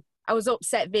gone. I was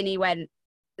upset Vinny went.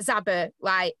 Zabba,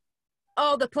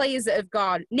 all the players that have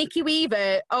gone. Nicky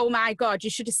Weaver, oh my God, you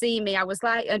should have seen me. I was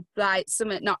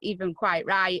something not even quite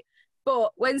right.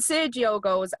 But when Sergio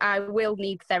goes, I will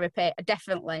need therapy. I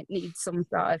definitely need some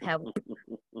sort of help.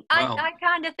 I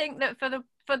kind of think that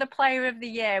for the Player of the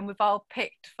Year, and we've all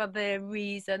picked for the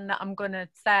reason that I'm going to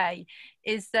say,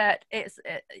 is that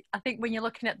I think when you're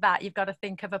looking at that, you've got to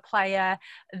think of a player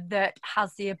that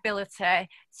has the ability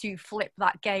to flip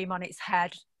that game on its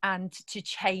head and to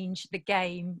change the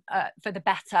game for the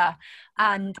better.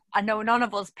 And I know none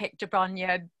of us picked De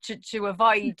Bruyne to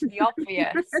avoid the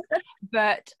obvious,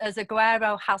 but as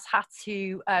Aguero has had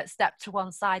to step to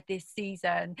one side this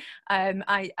season,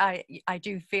 I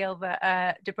do feel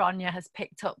that De Bruyne has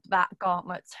picked up that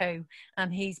gauntlet too,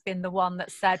 and he's been the one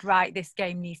that said, right, this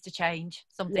game needs to change.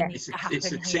 Something needs to happen.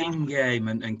 It's a team game,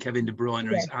 and Kevin De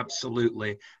Bruyne is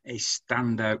absolutely a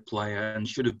standout player and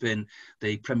should have been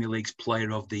the Premier League's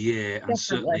Player of the Year, and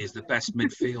certainly is the best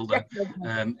midfielder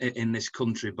in this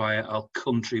country by a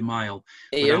country mile.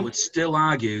 But I would still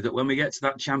argue that when we get to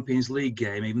that Champions League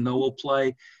game, even though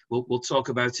we'll talk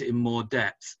about it in more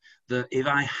depth, that if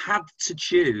I had to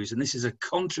choose, and this is a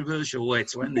controversial way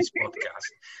to end this podcast,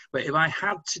 but if I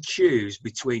had to choose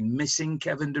between missing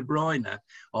Kevin De Bruyne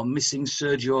or missing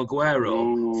Sergio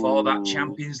Aguero for that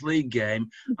Champions League game,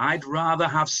 I'd rather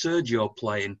have Sergio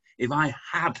playing if I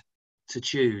had to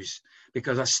choose,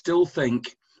 because I still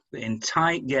think that in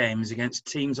tight games against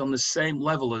teams on the same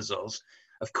level as us,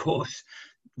 of course,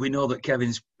 we know that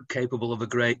Kevin's capable of a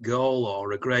great goal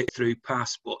or a great through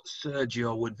pass, but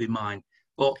Sergio would be mine.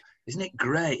 But isn't it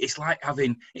great? It's like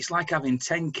having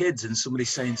 10 kids and somebody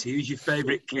saying to you, who's your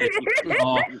favourite kid?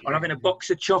 or having a box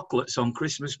of chocolates on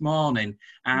Christmas morning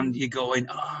and you're going,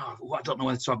 I don't know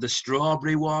whether to have the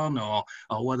strawberry one or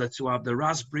whether to have the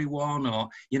raspberry one, or,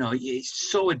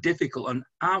 it's so difficult. And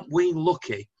aren't we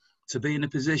lucky to be in a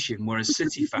position where, as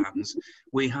City fans,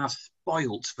 we have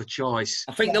spoilt for choice?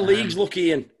 I think the league's lucky,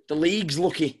 Ian. The league's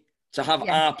lucky to have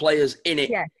our players in it.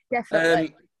 Yeah,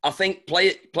 definitely. I think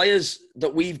players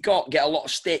that we've got get a lot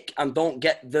of stick and don't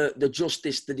get the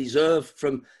justice they deserve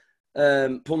from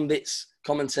pundits,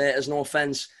 commentators, no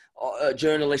offence,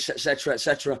 journalists, etc.,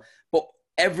 etc. But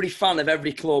every fan of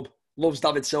every club loves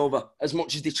David Silva, as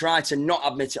much as they try to not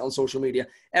admit it on social media.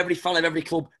 Every fan of every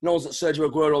club knows that Sergio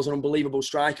Aguero is an unbelievable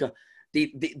striker.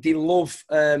 They love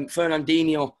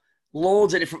Fernandinho.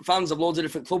 Loads of different fans of loads of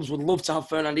different clubs would love to have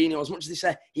Fernandinho. As much as they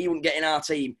say he wouldn't get in our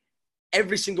team,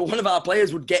 every single one of our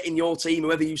players would get in your team,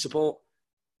 whoever you support.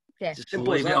 Yeah.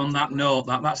 Leave it on that note.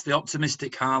 That's the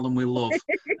optimistic Harlan we love.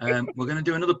 We're going to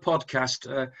do another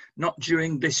podcast, not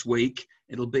during this week.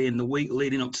 It'll be in the week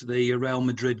leading up to the Real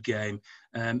Madrid game.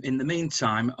 In the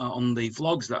meantime, on the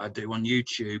vlogs that I do on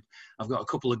YouTube, I've got a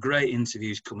couple of great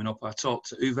interviews coming up. I talked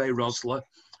to Uwe Rosler,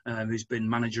 who's been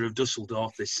manager of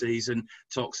Dusseldorf this season,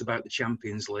 talks about the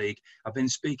Champions League. I've been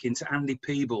speaking to Andy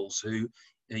Peebles, who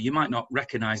you might not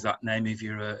recognise that name if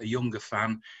you're a younger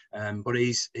fan, but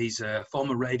he's a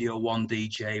former Radio 1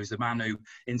 DJ. He was the man who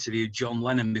interviewed John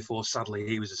Lennon before, sadly,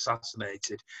 he was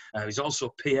assassinated. He's also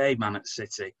a PA man at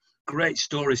City. Great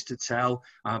stories to tell.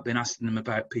 I've been asking him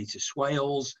about Peter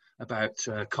Swales, about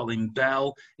Colin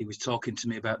Bell. He was talking to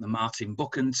me about the Martin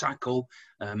Buchan tackle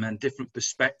and different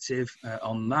perspective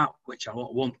on that, which I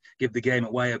won't give the game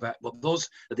away about. But those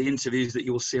are the interviews that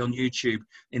you will see on YouTube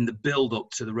in the build-up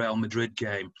to the Real Madrid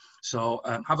game. So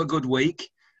have a good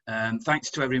week. Thanks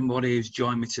to everybody who's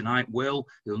joined me tonight. Will,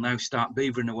 who'll now start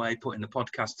beavering away, putting the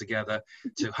podcast together,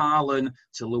 to Harlan,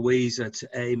 to Louisa, to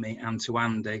Amy, and to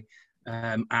Andy.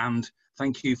 And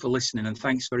thank you for listening, and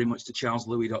thanks very much to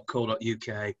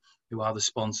charleslouis.co.uk, who are the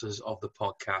sponsors of the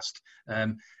podcast.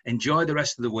 Enjoy the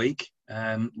rest of the week.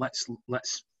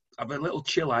 Let's have a little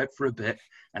chill out for a bit,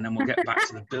 and then we'll get back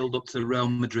to the build up to the Real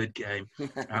Madrid game.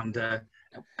 And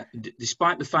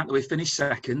despite the fact that we finished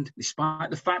second, despite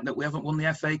the fact that we haven't won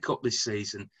the FA Cup this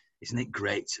season, isn't it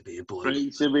great to be a Blue?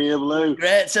 Great to be a Blue.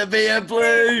 Great to be a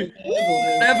Blue.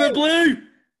 Never Blue.